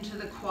stretch into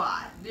the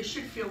quad. This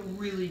should feel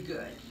really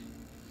good.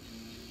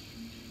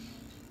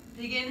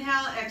 Big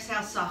inhale,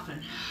 exhale,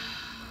 soften.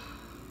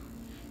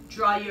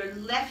 Draw your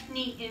left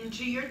knee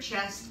into your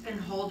chest and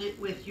hold it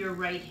with your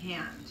right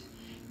hand.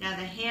 Now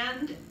the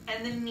hand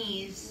and the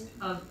knees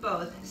of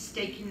both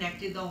stay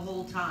connected the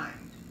whole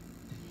time.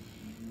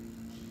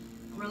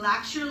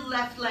 Relax your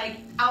left leg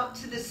out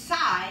to the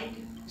side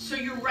so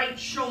your right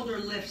shoulder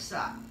lifts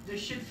up. This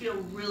should feel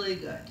really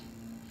good.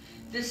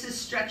 This is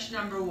stretch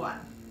number 1.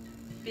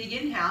 Big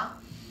inhale.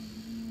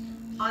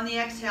 On the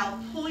exhale,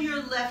 pull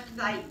your left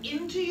thigh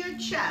into your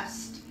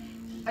chest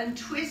and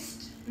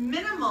twist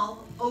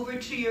minimal over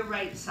to your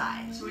right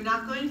side. So we're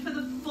not going for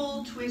the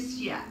full twist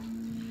yet.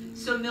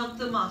 So milk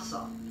the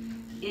muscle.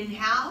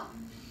 Inhale,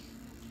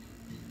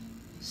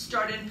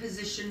 start in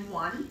position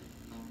 1.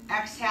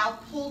 Exhale,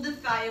 pull the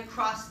thigh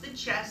across the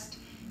chest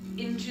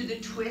into the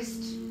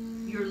twist.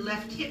 Your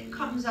left hip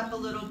comes up a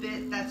little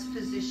bit, that's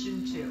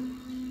position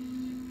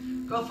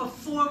 2. Go for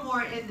 4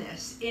 more in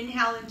this.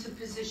 Inhale into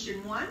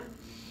position 1.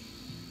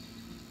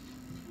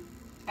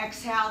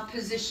 Exhale,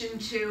 position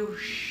 2,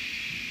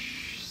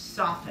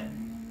 soften.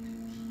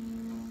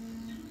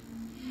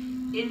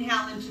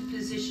 Inhale into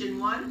position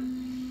 1.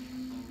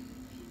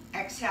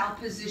 Exhale,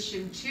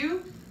 position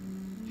 2,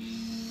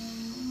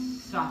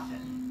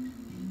 soften.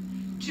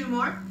 2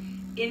 more.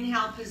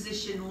 Inhale,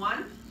 position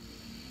 1.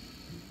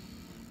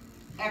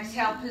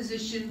 Exhale,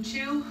 position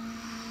 2.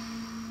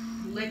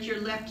 Let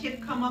your left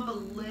hip come up a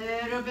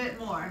little bit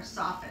more,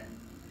 soften.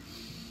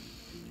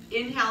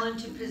 Inhale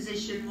into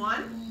position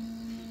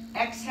 1.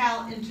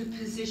 Exhale into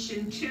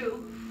position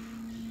 2.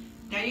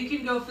 Now you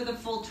can go for the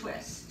full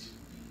twist.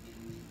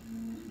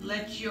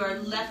 Let your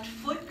left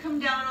foot come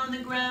down on the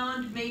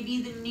ground.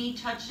 Maybe the knee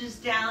touches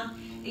down.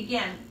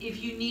 Again,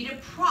 if you need a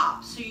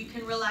prop so you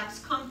can relax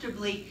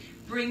comfortably,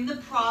 bring the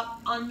prop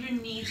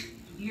underneath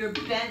your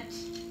bent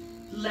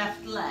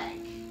left leg.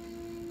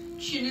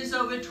 Chin is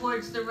over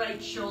towards the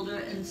right shoulder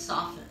and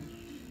soften.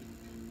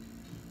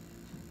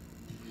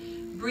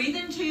 Breathe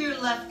into your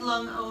left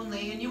lung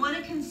only, and you want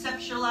to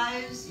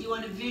conceptualize, you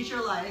want to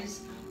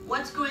visualize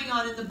what's going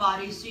on in the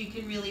body so you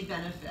can really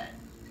benefit.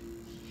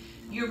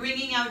 You're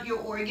wringing out your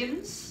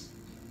organs.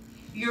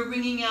 You're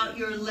wringing out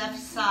your left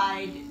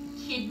side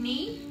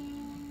kidney,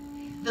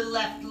 the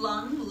left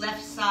lung,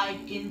 left side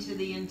into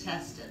the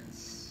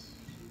intestines.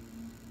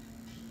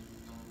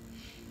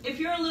 If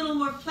you're a little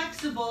more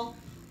flexible,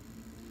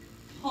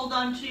 hold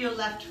on to your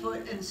left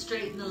foot and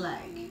straighten the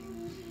leg.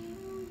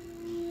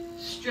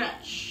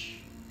 Stretch,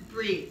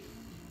 breathe,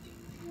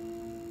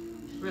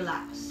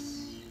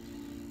 relax.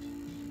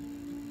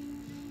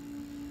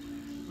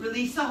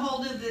 Release a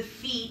hold of the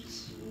feet.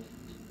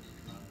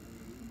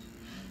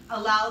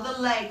 Allow the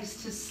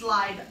legs to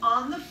slide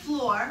on the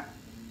floor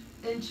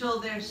until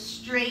they're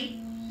straight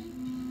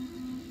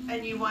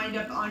and you wind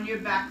up on your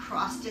back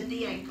crossed at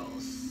the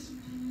ankles.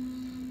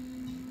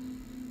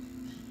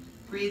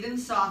 Breathe and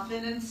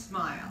soften and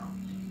smile.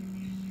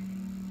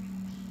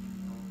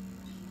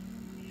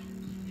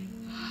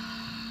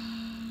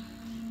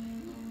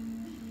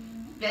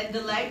 Bend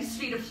the legs,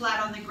 feet are flat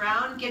on the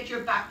ground. Get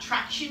your back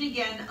traction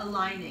again,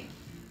 aligning.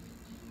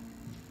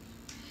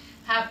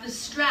 Have the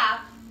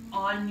strap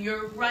on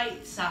your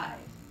right side.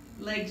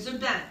 Legs are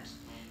bent.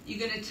 You're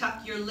going to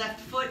tuck your left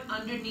foot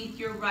underneath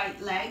your right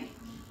leg.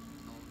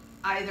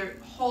 Either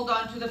hold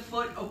on to the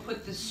foot or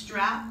put the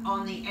strap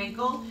on the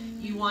ankle.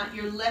 You want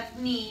your left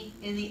knee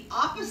in the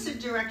opposite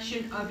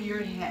direction of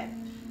your head,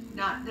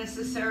 not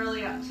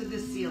necessarily up to the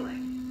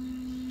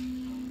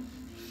ceiling.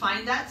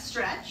 Find that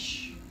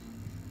stretch.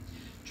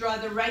 Draw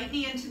the right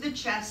knee into the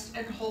chest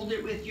and hold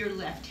it with your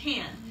left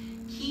hand.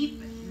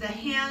 Keep the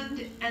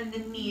hand and the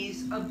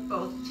knees of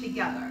both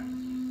together.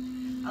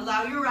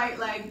 Allow your right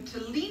leg to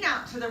lean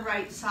out to the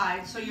right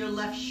side so your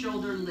left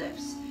shoulder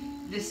lifts.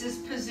 This is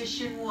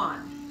position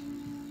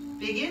 1.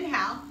 Big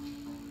inhale.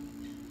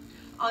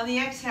 On the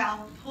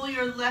exhale, pull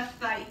your left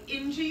thigh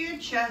into your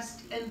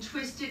chest and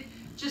twist it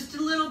Just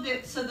a little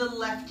bit so the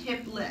left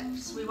hip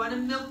lifts. We want to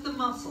milk the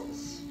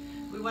muscles.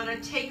 We want to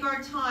take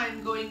our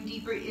time going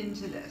deeper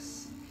into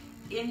this.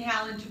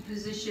 Inhale into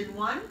position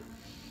 1.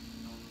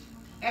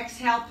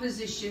 Exhale,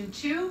 position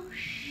 2.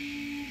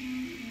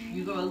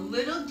 You go a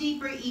little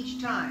deeper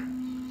each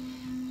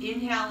time.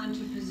 Inhale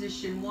into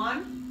position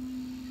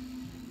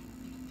 1.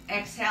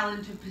 Exhale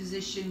into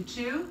position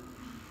 2.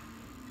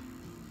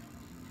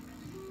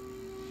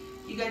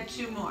 You got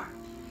 2 more.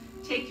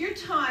 Take your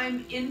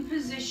time in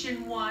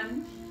position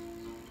 1,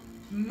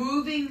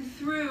 moving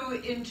through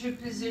into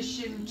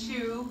position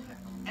 2,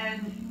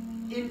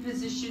 and in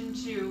position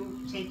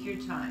 2, take your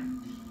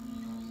time.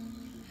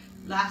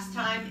 Last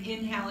time,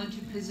 inhale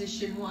into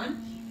position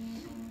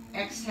 1,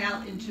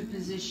 exhale into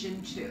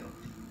position 2.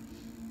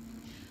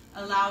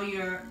 Allow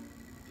your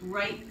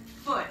right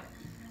foot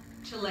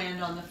to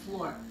land on the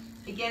floor.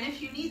 Again,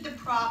 if you need the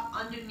prop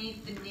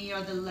underneath the knee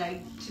or the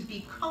leg to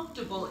be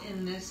comfortable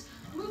in this,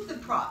 move the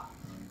prop.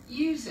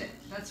 Use it.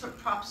 That's what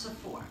props are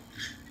for.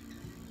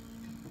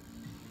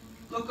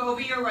 Look over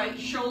your right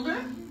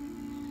shoulder.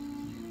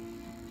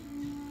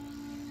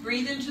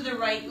 Breathe into the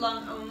right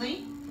lung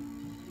only.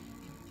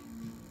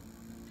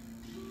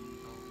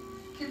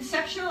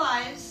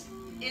 Conceptualize,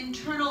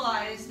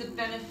 internalize the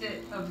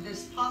benefit of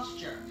this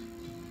posture.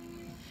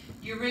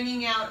 You're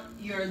wringing out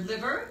your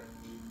liver,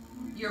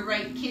 your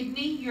right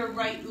kidney, your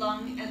right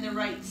lung, and the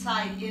right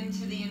side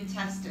into the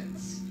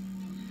intestines.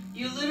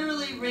 You're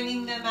literally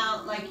wringing them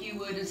out like you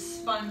would a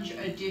sponge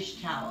or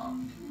dish towel.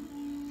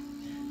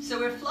 So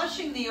we're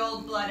flushing the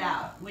old blood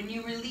out. When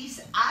you release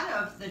out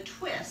of the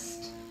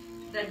twist,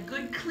 that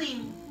good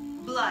clean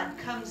blood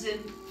comes in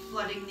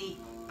flooding the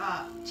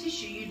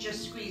tissue you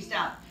just squeezed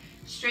out.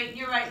 Straighten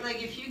your right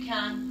leg if you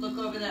can. Look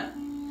over that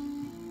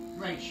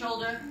right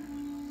shoulder.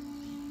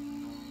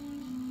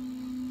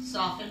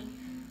 Soften.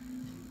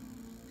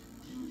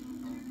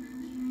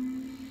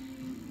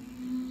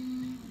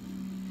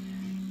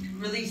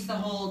 Release the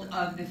hold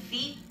of the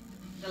feet,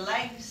 the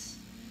legs.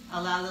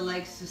 Allow the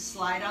legs to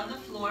slide on the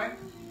floor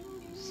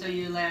so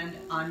you land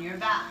on your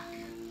back.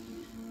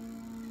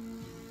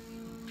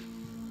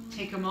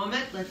 Take a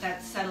moment, let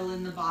that settle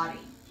in the body.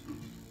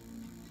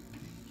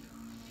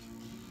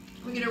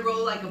 We're going to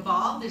roll like a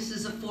ball. This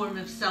is a form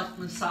of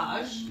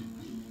self-massage.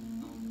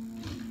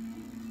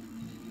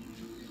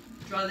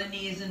 Draw the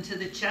knees into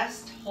the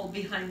chest, hold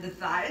behind the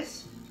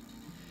thighs.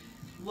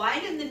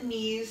 Widen the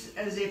knees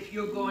as if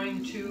you're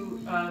going to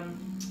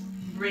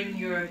bring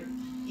your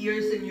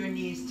ears and your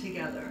knees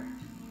together.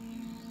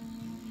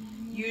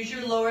 Use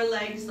your lower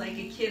legs like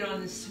a kid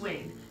on a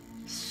swing.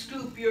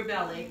 Scoop your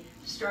belly.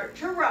 Start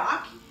to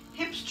rock.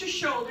 Hips to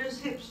shoulders,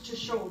 hips to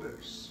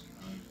shoulders.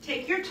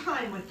 Take your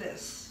time with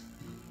this.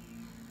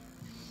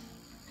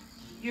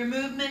 Your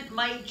movement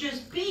might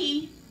just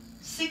be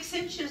 6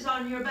 inches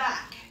on your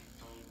back.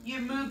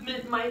 Your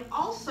movement might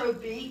also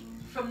be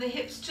from the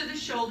hips to the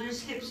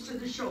shoulders, hips to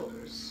the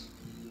shoulders.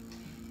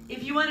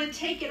 If you want to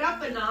take it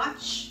up a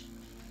notch,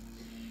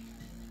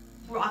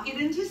 rock it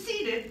into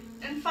seated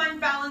and find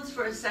balance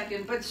for a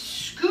second, but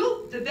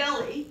scoop the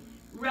belly,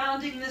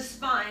 rounding the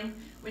spine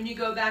when you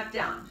go back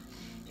down.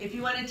 If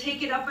you want to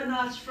take it up a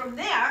notch from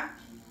there,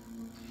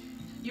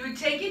 you would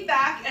take it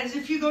back as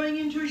if you're going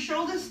into a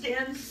shoulder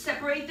stand,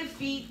 separate the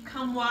feet,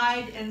 come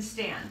wide and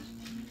stand.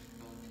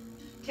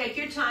 Take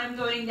your time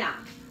going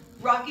down.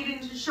 Rock it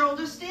into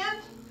shoulder stand.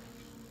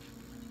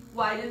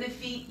 Widen the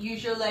feet,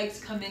 use your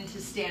legs, come into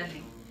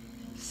standing.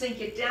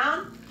 Sink it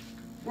down,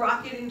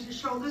 rock it into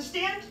shoulder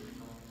stand.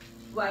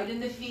 Widen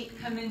the feet,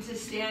 come into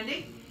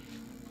standing.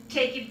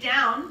 Take it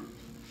down.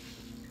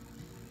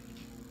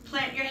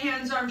 Plant your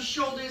hands, arms,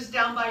 shoulders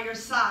down by your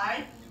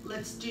side.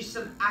 Let's do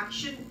some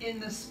action in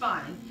the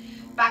spine.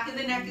 Back of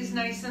the neck is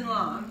nice and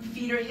long.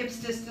 Feet are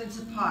hips distance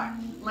apart.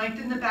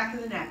 Lengthen the back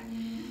of the neck.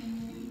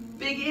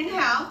 Big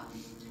inhale.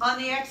 On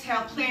the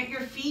exhale, plant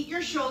your feet,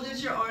 your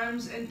shoulders, your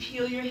arms, and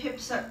peel your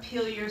hips up,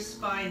 peel your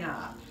spine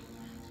up.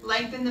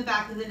 Lengthen the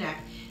back of the neck.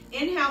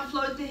 Inhale,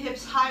 float the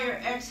hips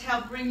higher.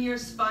 Exhale, bring your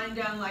spine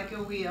down like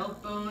a wheel,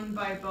 bone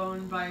by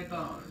bone by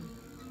bone.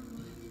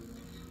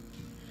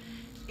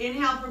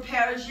 Inhale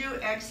prepares you.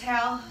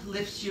 Exhale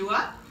lifts you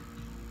up.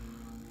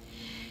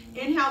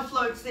 Inhale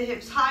floats the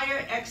hips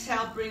higher.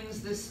 Exhale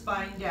brings the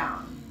spine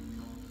down.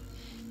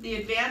 The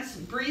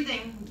advanced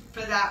breathing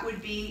for that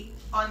would be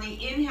on the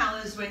inhale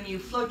is when you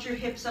float your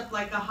hips up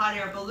like a hot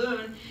air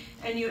balloon,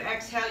 and you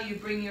exhale, you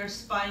bring your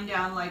spine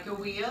down like a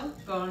wheel,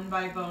 bone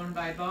by bone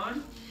by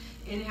bone.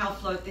 Inhale,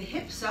 float the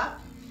hips up.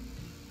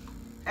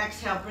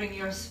 Exhale, bring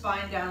your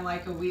spine down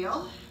like a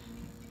wheel.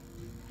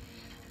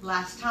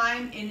 Last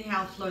time,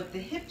 inhale, float the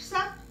hips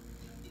up.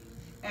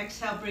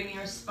 Exhale, bring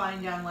your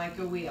spine down like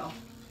a wheel.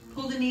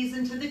 Pull the knees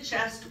into the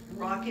chest,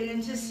 rock it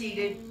into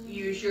seated,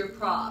 use your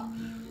prop.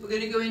 We're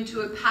going to go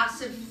into a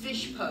passive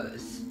fish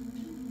pose.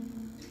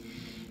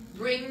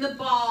 Bring the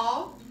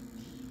ball,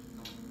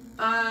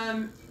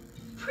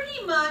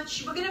 pretty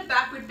much, we're going to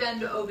backward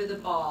bend over the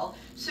ball.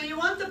 So you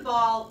want the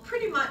ball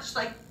pretty much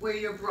like where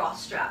your bra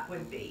strap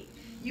would be.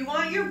 You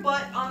want your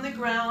butt on the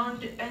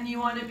ground and you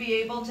want to be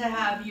able to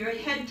have your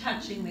head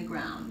touching the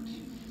ground.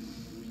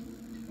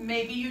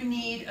 Maybe you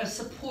need a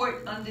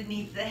support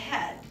underneath the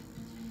head.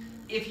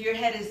 If your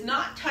head is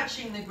not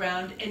touching the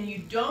ground and you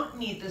don't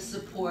need the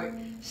support,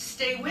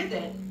 stay with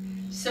it.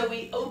 So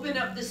we open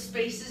up the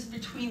spaces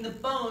between the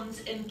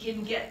bones and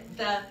can get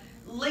the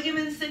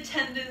ligaments, the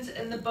tendons,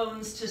 and the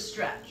bones to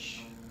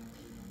stretch.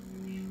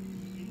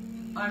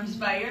 Arms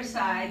by your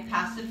side,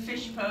 passive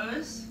fish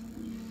pose.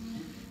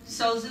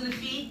 Soles of the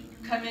feet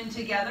come in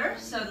together,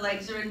 so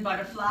legs are in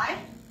butterfly.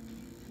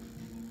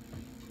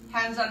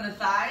 Hands on the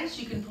thighs,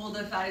 you can pull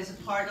the thighs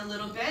apart a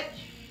little bit.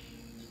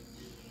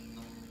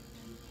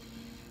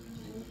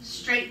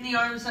 Straighten the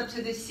arms up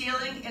to the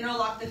ceiling,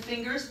 interlock the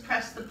fingers,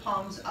 press the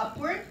palms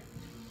upward.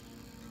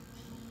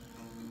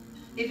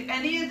 If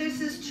any of this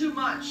is too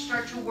much,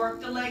 start to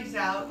work the legs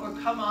out or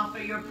come off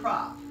of your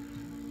prop.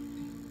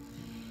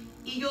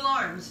 Eagle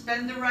arms,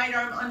 bend the right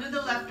arm under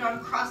the left arm,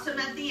 cross them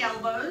at the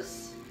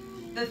elbows.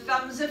 The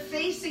thumbs are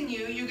facing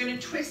you. You're going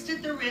to twist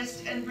at the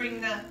wrist and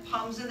bring the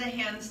palms of the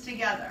hands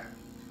together.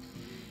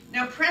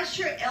 Now press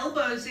your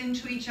elbows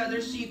into each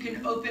other so you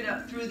can open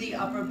up through the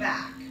upper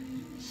back.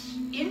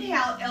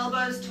 Inhale,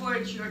 elbows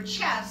towards your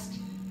chest.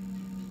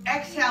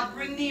 Exhale,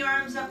 bring the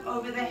arms up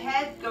over the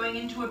head, going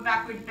into a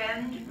backward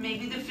bend.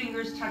 Maybe the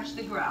fingers touch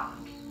the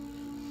ground.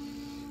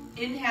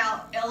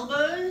 Inhale,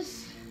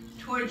 elbows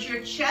towards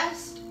your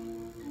chest.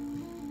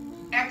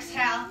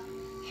 Exhale,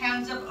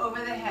 hands up over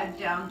the head,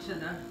 down to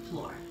the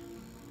floor.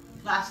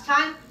 Last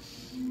time.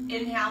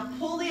 Inhale,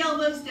 pull the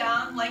elbows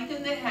down,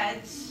 lengthen the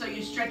head so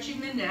you're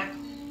stretching the neck.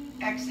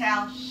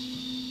 Exhale,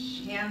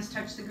 hands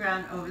touch the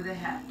ground over the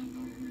head.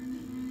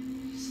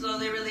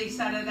 Slowly release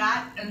out of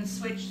that and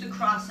switch the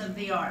cross of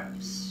the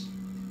arms.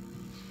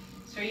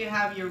 So you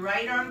have your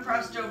right arm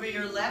crossed over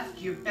your left,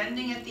 you're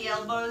bending at the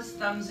elbows,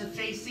 thumbs are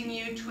facing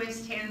you,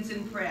 twist hands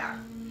in prayer.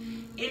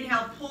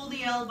 Inhale, pull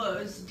the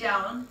elbows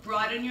down,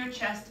 broaden your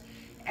chest.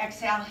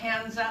 Exhale,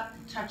 hands up,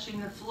 touching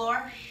the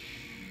floor.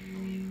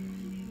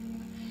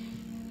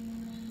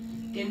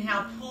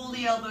 Inhale, pull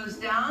the elbows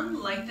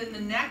down, lengthen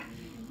the neck.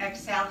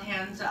 Exhale,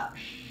 hands up.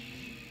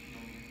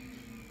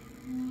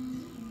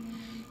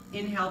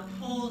 Inhale,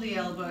 pull the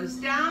elbows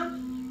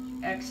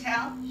down.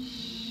 Exhale,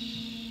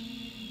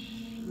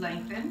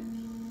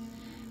 lengthen.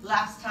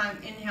 Last time,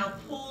 inhale,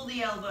 pull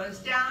the elbows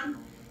down.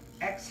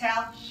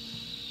 Exhale.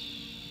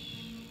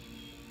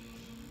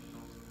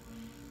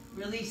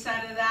 Release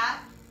out of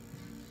that.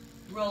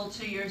 Roll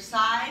to your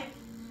side.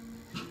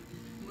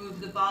 Move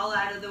the ball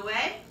out of the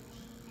way.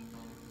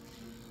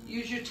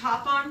 Use your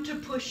top arm to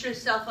push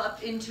yourself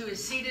up into a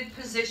seated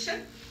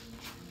position.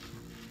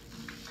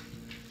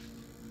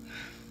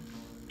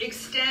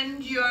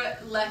 Extend your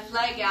left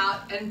leg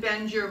out and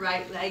bend your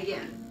right leg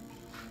in.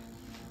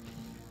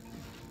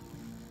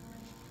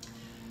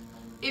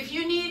 If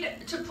you need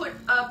to put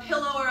a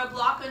pillow or a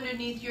block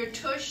underneath your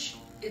tush,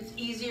 it's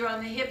easier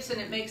on the hips and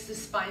it makes the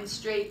spine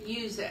straight,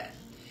 use it.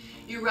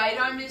 Your right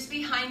arm is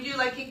behind you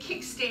like a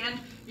kickstand.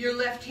 Your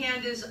left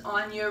hand is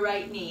on your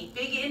right knee.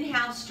 Big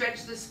inhale,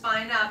 stretch the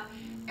spine up.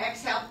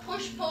 Exhale,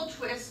 push, pull,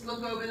 twist,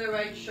 look over the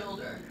right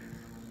shoulder.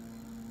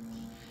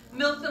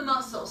 Milk the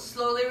muscles.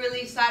 Slowly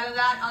release out of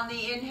that on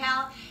the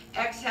inhale.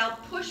 Exhale,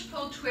 push,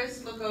 pull,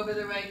 twist, look over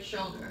the right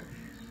shoulder.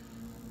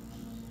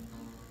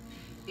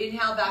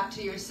 Inhale back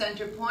to your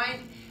center point.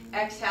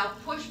 Exhale,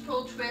 push,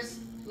 pull, twist,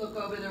 look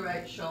over the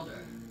right shoulder.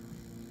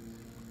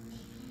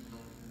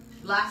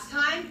 Last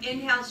time,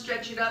 inhale,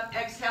 stretch it up.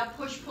 Exhale,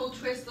 push, pull,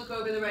 twist, look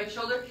over the right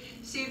shoulder.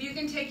 See if you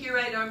can take your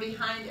right arm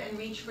behind and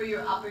reach for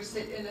your upper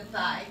sit in the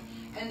thigh.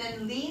 And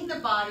then lean the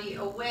body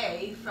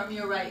away from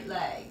your right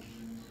leg,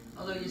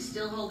 although you're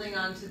still holding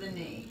on to the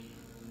knee.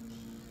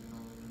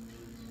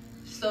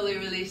 Slowly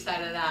release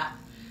out of that.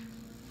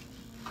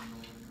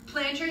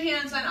 Plant your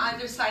hands on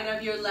either side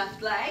of your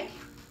left leg.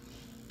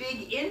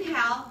 Big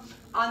inhale.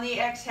 On the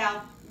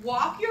exhale,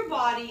 walk your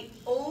body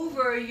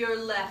over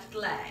your left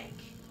leg.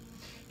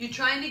 You're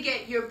trying to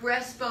get your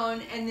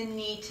breastbone and the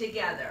knee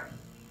together.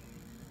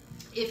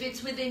 If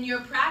it's within your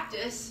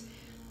practice,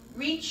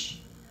 reach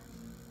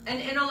and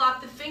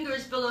interlock the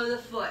fingers below the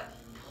foot.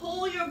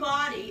 Pull your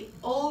body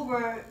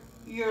over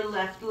your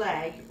left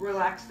leg.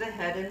 Relax the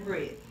head and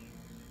breathe.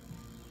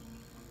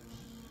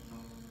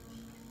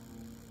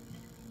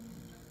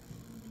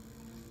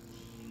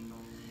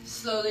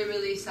 Slowly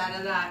release out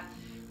of that.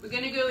 We're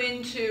going to go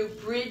into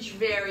bridge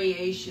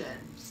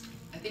variations.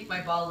 I think my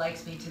ball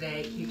likes me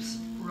today. It keeps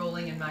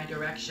rolling in my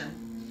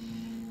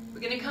direction.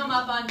 We're going to come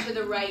up onto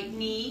the right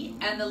knee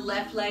and the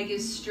left leg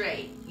is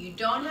straight. You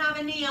don't have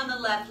a knee on the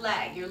left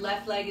leg. Your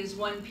left leg is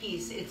one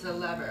piece. It's a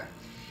lever.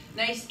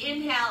 Nice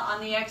inhale.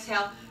 On the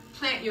exhale,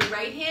 plant your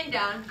right hand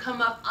down,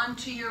 come up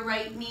onto your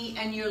right knee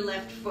and your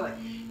left foot.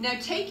 Now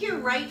take your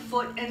right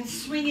foot and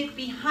swing it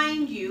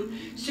behind you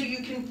so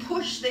you can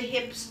push the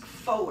hips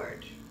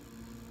forward.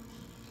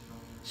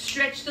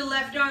 Stretch the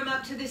left arm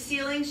up to the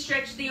ceiling,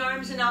 stretch the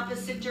arms in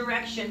opposite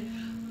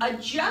direction.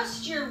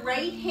 Adjust your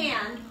right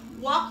hand,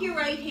 walk your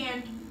right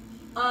hand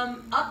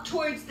up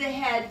towards the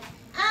head,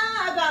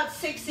 about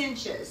 6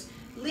 inches.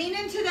 Lean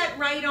into that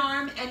right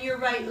arm and your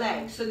right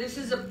leg. So this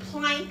is a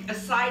plank, a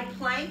side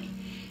plank.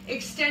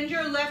 Extend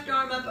your left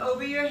arm up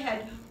over your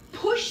head.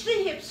 Push the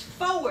hips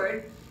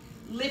forward.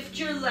 Lift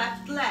your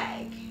left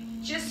leg.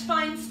 Just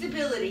find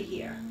stability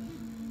here.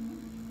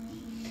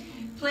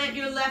 Plant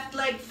your left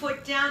leg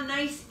foot down.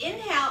 Nice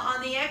inhale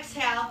on the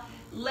exhale.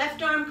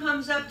 Left arm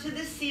comes up to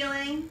the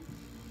ceiling.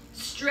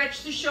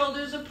 Stretch the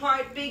shoulders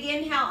apart. Big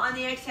inhale on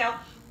the exhale.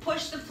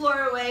 Push the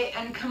floor away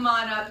and come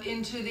on up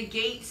into the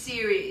gate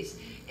series.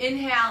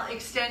 Inhale,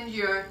 extend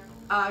your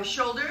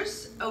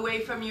shoulders away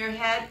from your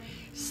head.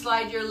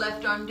 Slide your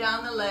left arm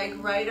down the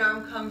leg. Right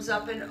arm comes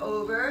up and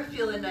over.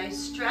 Feel a nice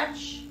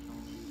stretch.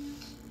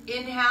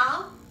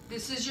 Inhale.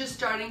 This is your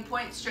starting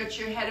point. Stretch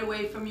your head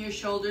away from your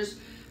shoulders.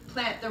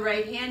 Plant the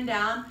right hand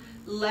down.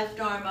 Left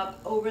arm up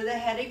over the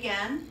head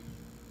again.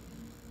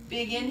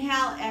 Big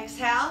inhale,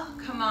 exhale.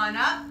 Come on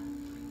up.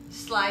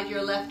 Slide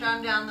your left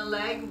arm down the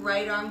leg.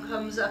 Right arm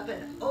comes up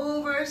and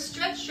over.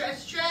 Stretch, stretch,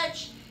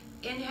 stretch.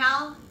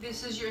 Inhale.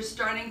 This is your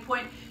starting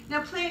point.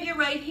 Now plant your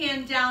right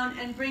hand down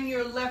and bring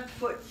your left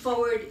foot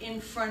forward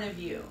in front of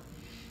you.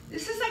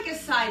 This is like a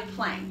side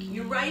plank.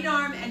 Your right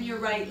arm and your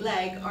right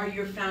leg are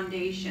your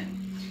foundation.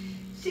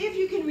 See if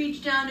you can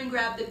reach down and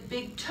grab the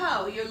big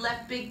toe, your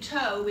left big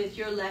toe with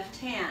your left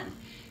hand.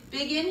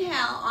 Big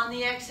inhale on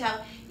the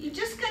exhale. You're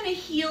just going to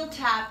heel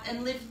tap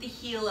and lift the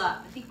heel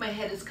up. I think my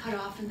head is cut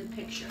off in the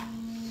picture.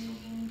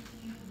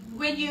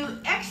 When you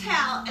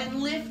exhale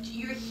and lift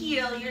your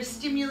heel, you're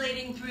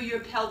stimulating through your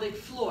pelvic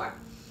floor.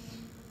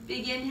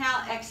 Big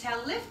inhale,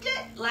 exhale, lift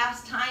it.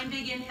 Last time,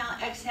 big inhale,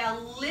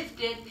 exhale, lift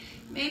it.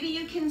 Maybe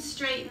you can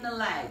straighten the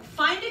leg.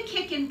 Find a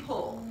kick and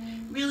pull.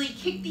 Really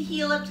kick the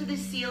heel up to the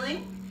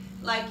ceiling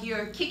like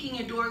you're kicking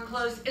a door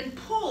closed, and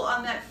pull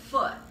on that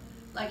foot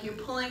like you're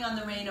pulling on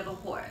the rein of a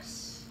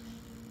horse.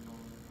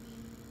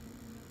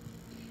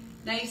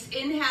 Nice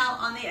inhale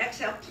on the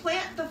exhale.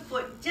 Plant the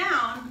foot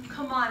down.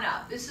 Come on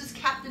up. This is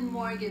Captain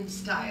Morgan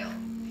style.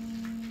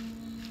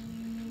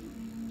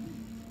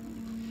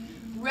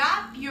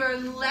 Wrap your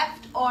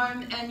left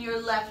arm and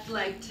your left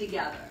leg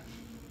together.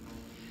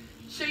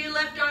 So your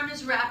left arm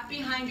is wrapped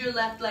behind your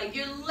left leg.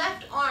 Your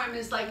left arm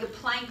is like a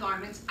plank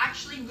arm. It's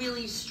actually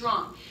really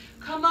strong.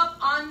 Come up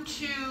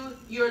onto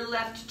your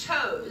left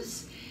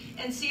toes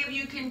and see if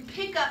you can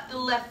pick up the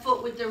left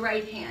foot with the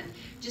right hand.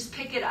 Just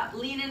pick it up.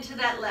 Lean into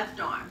that left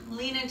arm.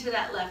 Lean into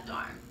that left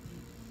arm.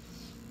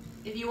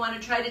 If you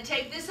want to try to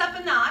take this up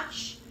a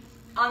notch,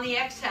 on the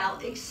exhale,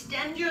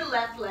 extend your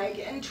left leg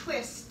and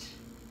twist.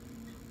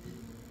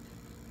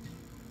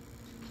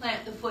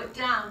 Plant the foot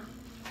down.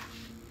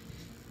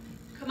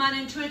 Come on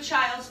into a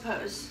child's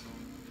pose.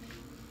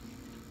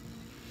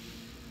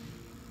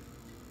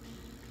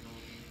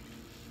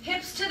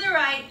 Hips to the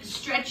right,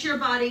 stretch your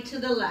body to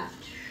the left.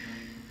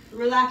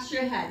 Relax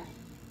your head.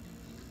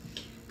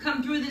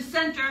 Come through the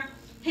center,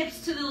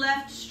 hips to the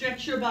left,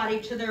 stretch your body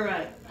to the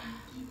right.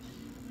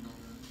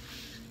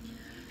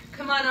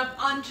 Come on up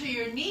onto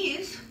your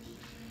knees.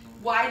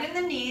 Widen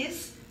the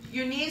knees.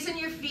 Your knees and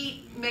your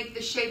feet make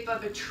the shape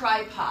of a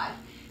tripod.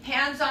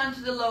 Hands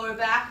onto the lower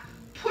back.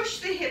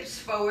 Push the hips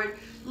forward.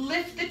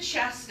 Lift the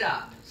chest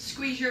up.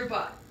 Squeeze your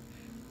butt.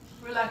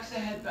 Relax the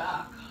head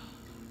back.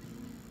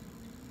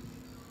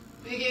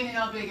 Big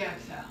inhale, big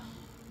exhale.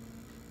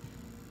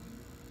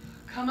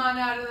 Come on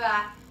out of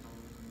that.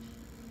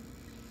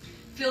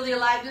 Feel the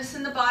aliveness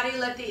in the body.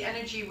 Let the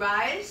energy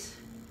rise.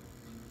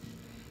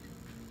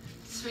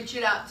 Switch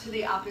it out to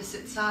the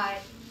opposite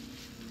side.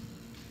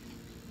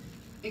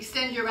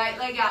 Extend your right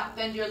leg out.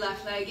 Bend your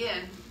left leg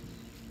in.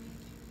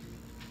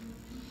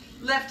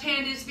 Left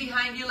hand is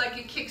behind you like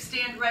a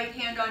kickstand, right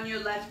hand on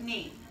your left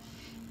knee.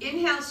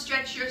 Inhale,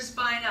 stretch your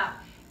spine up.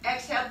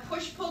 Exhale,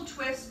 push, pull,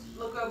 twist,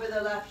 look over the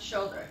left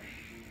shoulder.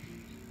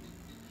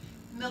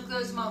 Milk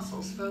those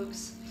muscles,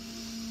 folks.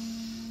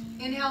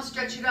 Inhale,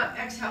 stretch it up.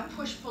 Exhale,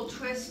 push, pull,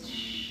 twist.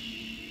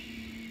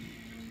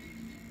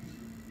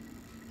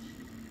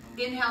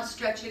 Inhale,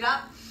 stretch it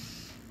up.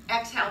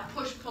 Exhale,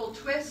 push, pull,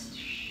 twist.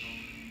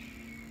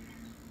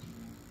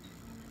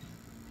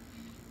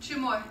 Two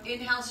more.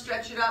 Inhale,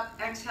 stretch it up.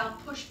 Exhale,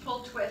 push,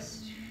 pull,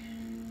 twist.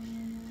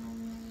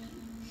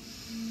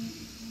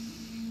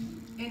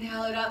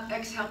 Inhale it up.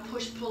 Exhale,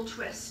 push, pull,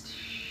 twist.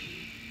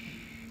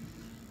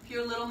 If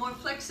you're a little more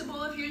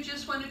flexible, if you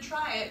just want to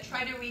try it,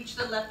 try to reach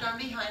the left arm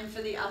behind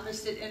for the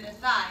opposite inner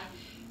thigh.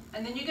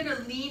 And then you're going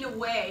to lean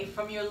away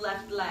from your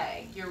left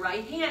leg. Your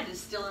right hand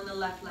is still in the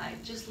left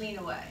leg. Just lean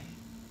away.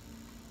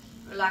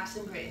 Relax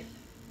and breathe.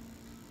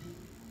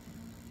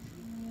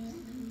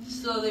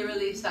 Slowly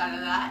release out of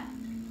that.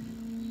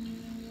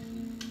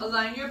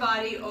 Align your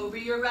body over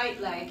your right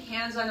leg,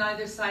 hands on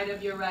either side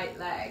of your right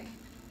leg.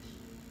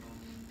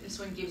 This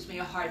one gives me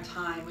a hard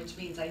time, which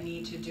means I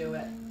need to do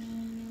it.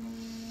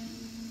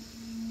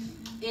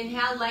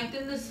 Inhale,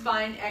 lengthen the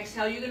spine.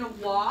 Exhale, you're going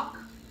to walk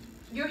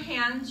your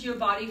hands, your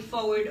body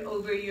forward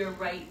over your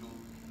right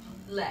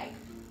leg.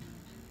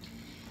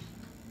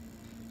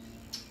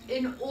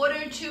 In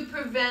order to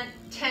prevent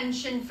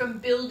tension from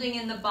building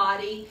in the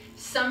body,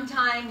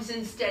 sometimes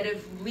instead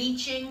of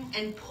reaching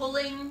and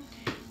pulling,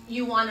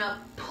 You want to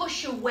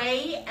push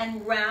away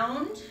and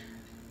round.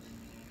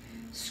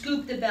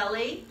 Scoop the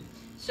belly.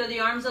 So the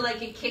arms are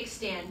like a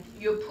kickstand.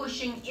 You're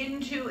pushing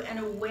into and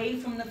away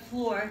from the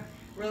floor,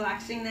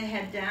 relaxing the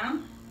head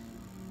down.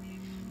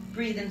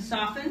 Breathe and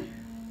soften.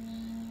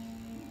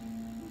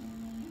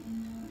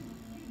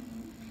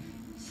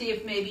 See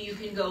if maybe you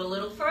can go a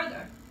little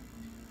further.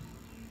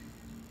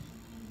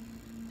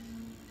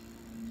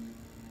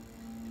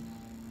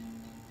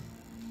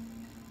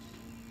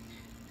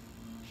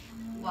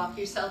 Walk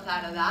yourself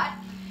out of that.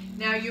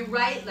 Now your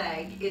right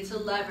leg, it's a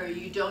lever.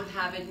 You don't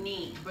have a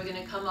knee. We're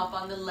going to come up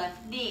on the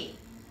left knee.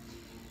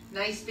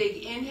 Nice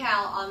big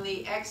inhale on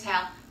the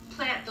exhale.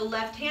 Plant the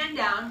left hand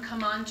down,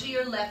 come onto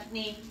your left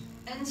knee,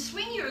 and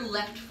swing your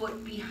left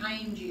foot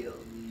behind you.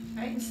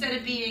 Right? Instead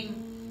of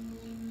being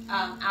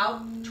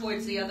out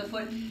towards the other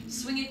foot,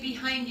 swing it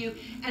behind you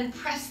and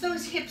press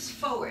those hips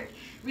forward.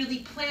 Really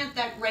plant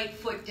that right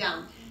foot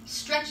down.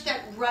 Stretch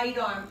that right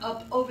arm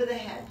up over the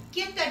head.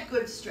 Get that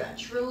good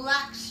stretch.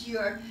 Relax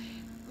your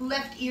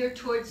left ear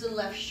towards the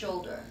left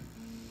shoulder.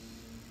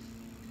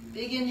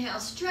 Big inhale,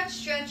 stretch,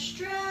 stretch,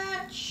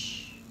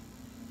 stretch.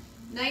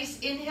 Nice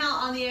inhale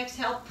on the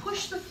exhale.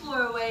 Push the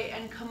floor away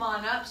and come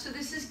on up. So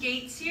this is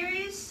gate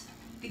series.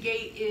 The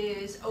gate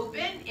is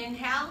open.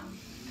 Inhale.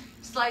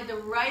 Slide the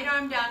right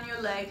arm down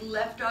your leg,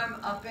 left arm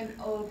up and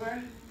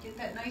over. Get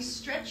that nice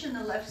stretch in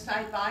the left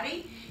side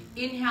body.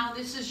 Inhale,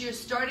 this is your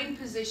starting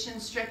position.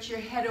 Stretch your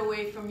head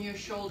away from your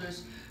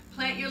shoulders.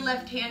 Plant your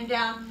left hand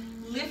down.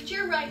 Lift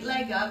your right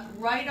leg up,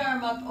 right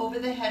arm up over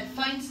the head.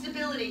 Find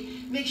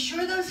stability. Make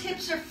sure those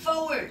hips are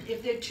forward.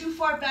 If they're too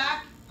far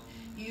back,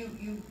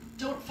 you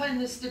don't find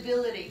the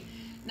stability.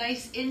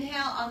 Nice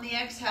inhale on the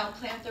exhale.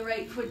 Plant the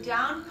right foot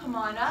down. Come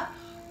on up.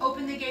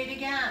 Open the gate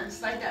again.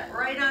 Slide that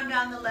right arm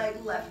down the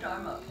leg, left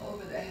arm up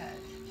over the head.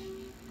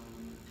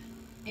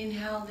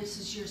 Inhale, this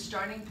is your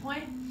starting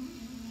point.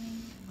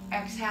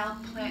 Exhale,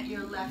 plant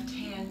your left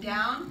hand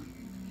down.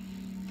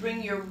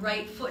 Bring your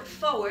right foot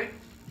forward.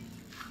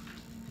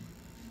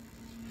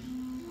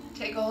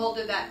 Take a hold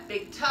of that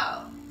big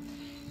toe.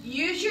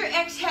 Use your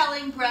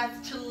exhaling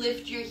breath to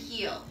lift your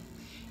heel.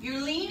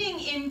 You're leaning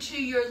into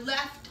your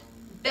left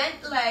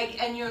bent leg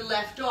and your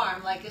left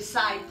arm like a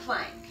side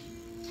plank.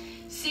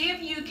 See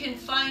if you can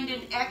find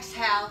an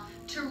exhale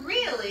to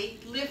really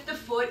lift the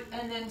foot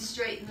and then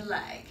straighten the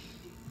leg.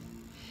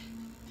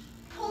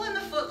 Pull in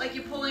the foot like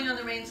you're pulling on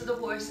the reins of the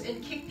horse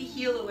and kick the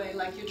heel away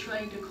like you're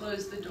trying to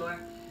close the door.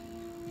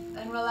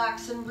 And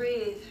relax and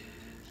breathe.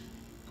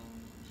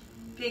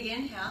 Big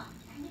inhale.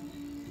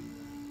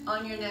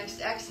 On your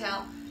next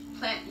exhale,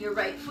 plant your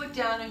right foot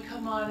down and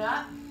come on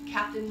up,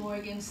 Captain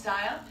Morgan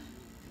style.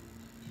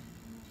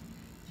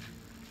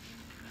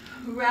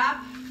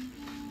 Wrap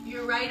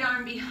your right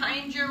arm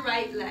behind your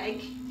right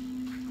leg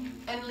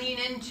and lean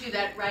into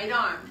that right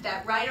arm.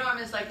 That right arm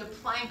is like a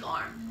plank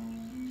arm.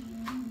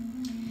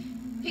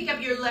 Pick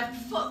up your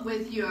left foot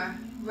with your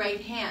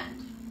right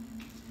hand.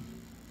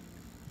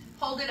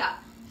 Hold it up.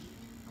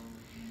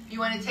 If you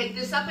want to take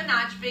this up a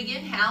notch, big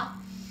inhale.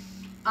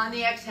 On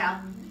the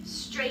exhale,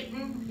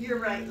 straighten your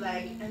right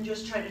leg and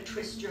just try to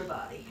twist your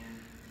body.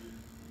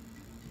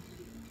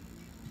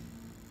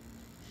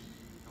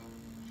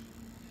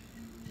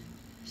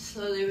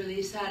 Slowly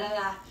release out of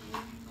that.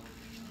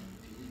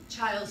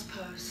 Child's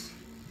pose.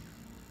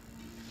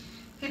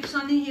 Hips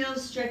on the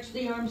heels, stretch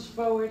the arms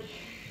forward.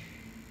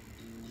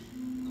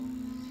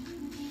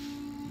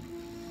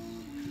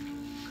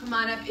 Come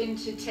on up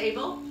into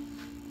table.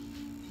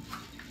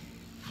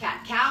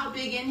 Cat-cow,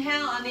 big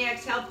inhale. On the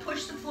exhale,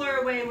 push the floor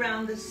away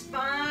around the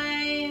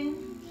spine.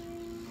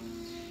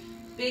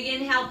 Big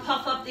inhale,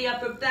 puff up the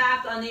upper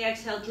back. On the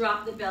exhale,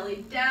 drop the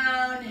belly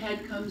down.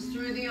 Head comes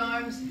through the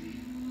arms.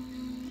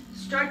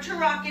 Start to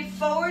rock it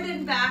forward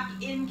and back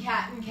in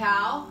cat and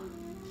cow.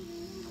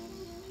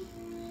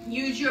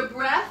 Use your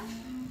breath.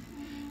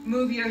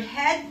 Move your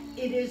head.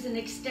 It is an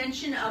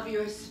extension of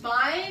your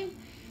spine.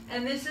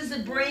 And this is a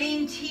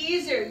brain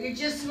teaser. You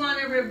just want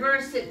to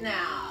reverse it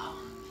now.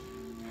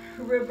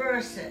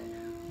 Reverse it.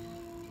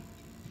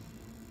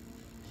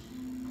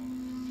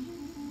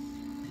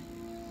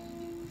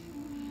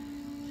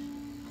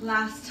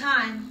 Last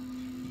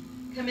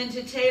time. Come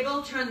into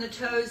table, turn the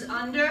toes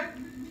under.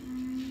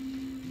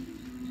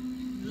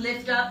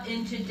 Lift up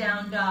into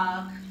down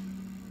dog.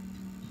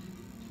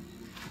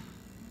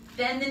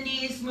 Bend the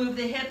knees, move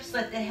the hips,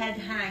 let the head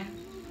hang.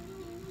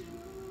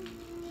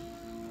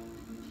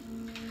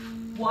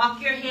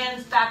 Walk your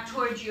hands back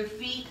towards your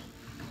feet.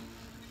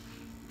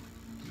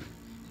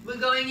 We're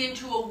going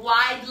into a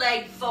wide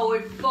leg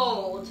forward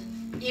fold.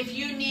 If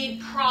you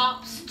need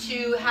props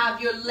to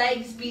have your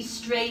legs be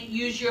straight,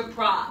 use your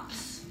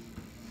props.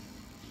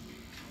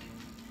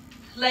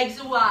 Legs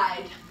are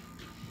wide.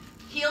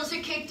 Heels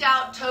are kicked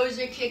out, toes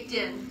are kicked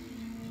in.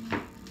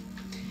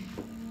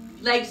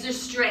 Legs are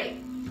straight.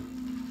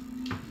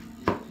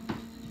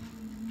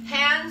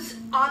 Hands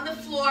on the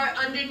floor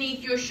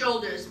underneath your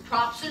shoulders.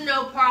 Props or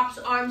no props,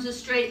 arms are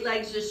straight,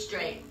 legs are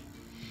straight.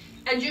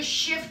 And just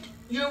shift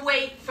your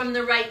weight from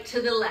the right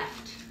to the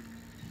left.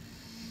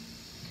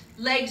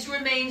 Legs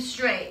remain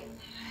straight.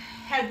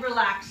 Head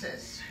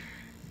relaxes.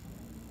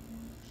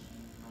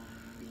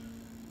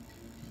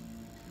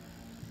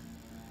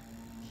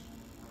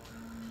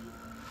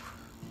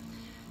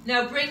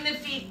 Now bring the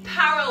feet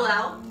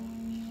parallel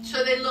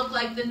so they look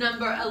like the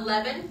number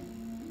 11.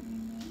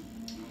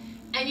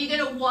 And you're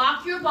going to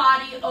walk your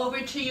body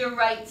over to your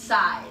right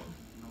side.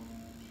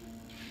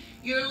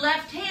 Your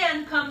left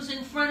hand comes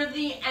in front of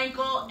the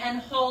ankle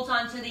and holds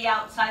onto the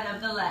outside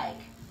of the leg.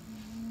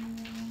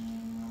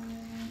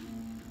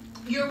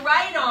 Your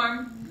right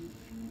arm,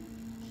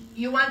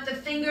 you want the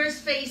fingers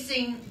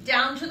facing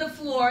down to the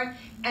floor,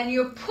 and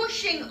you're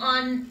pushing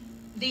on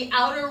the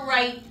outer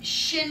right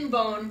shin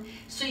bone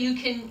so you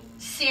can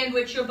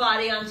sandwich your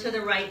body onto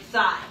the right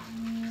thigh.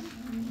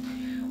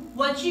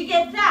 Once you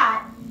get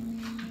that,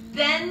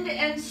 bend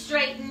and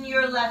straighten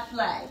your left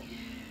leg.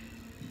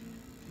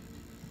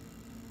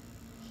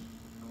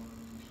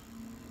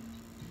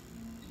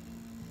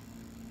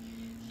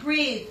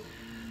 Breathe.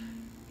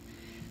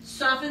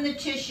 Soften the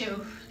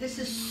tissue. This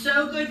is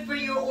so good for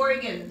your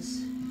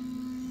organs.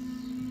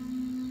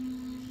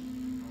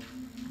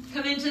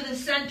 Come into the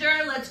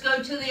center. Let's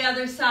go to the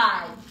other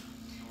side.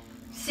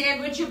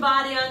 Sandwich your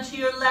body onto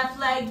your left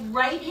leg.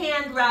 Right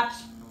hand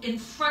wraps in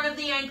front of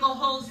the ankle,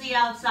 holds the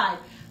outside.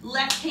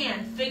 Left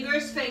hand,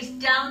 fingers face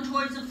down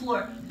towards the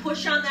floor.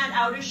 Push on that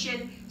outer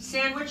shin.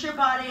 Sandwich your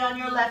body on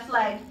your left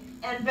leg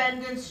and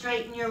bend and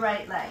straighten your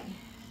right leg.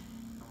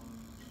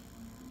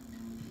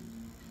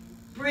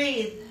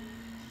 Breathe.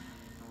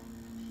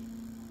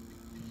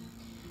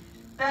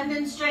 Bend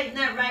and straighten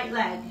that right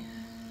leg.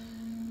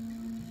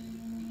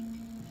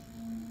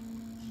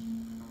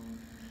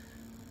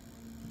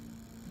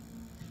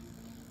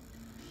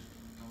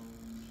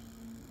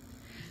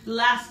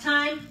 Last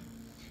time.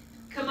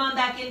 Come on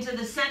back into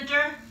the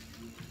center.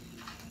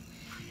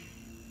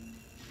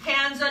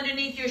 Hands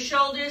underneath your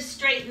shoulders,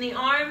 straighten the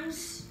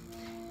arms.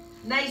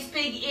 Nice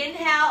big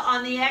inhale.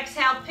 On the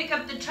exhale, pick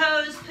up the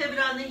toes, pivot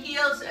on the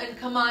heels, and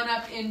come on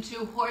up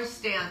into horse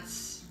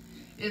stance.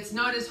 It's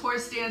known as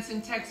horse stance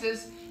in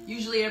Texas.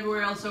 Usually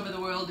everywhere else over the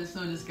world, it's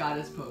known as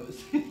goddess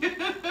pose.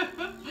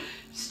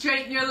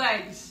 Straighten your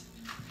legs.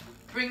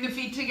 Bring the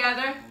feet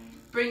together.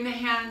 Bring the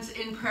hands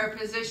in prayer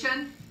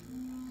position.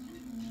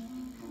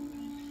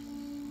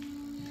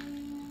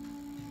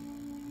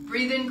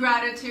 Breathe in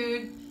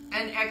gratitude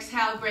and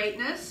exhale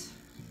greatness.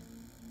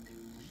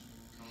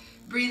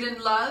 Breathe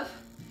in love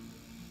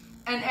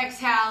and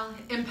exhale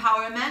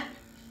empowerment.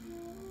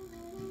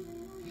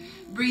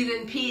 Breathe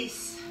in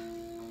peace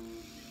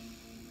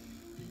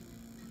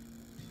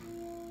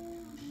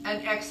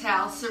and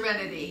exhale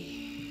serenity.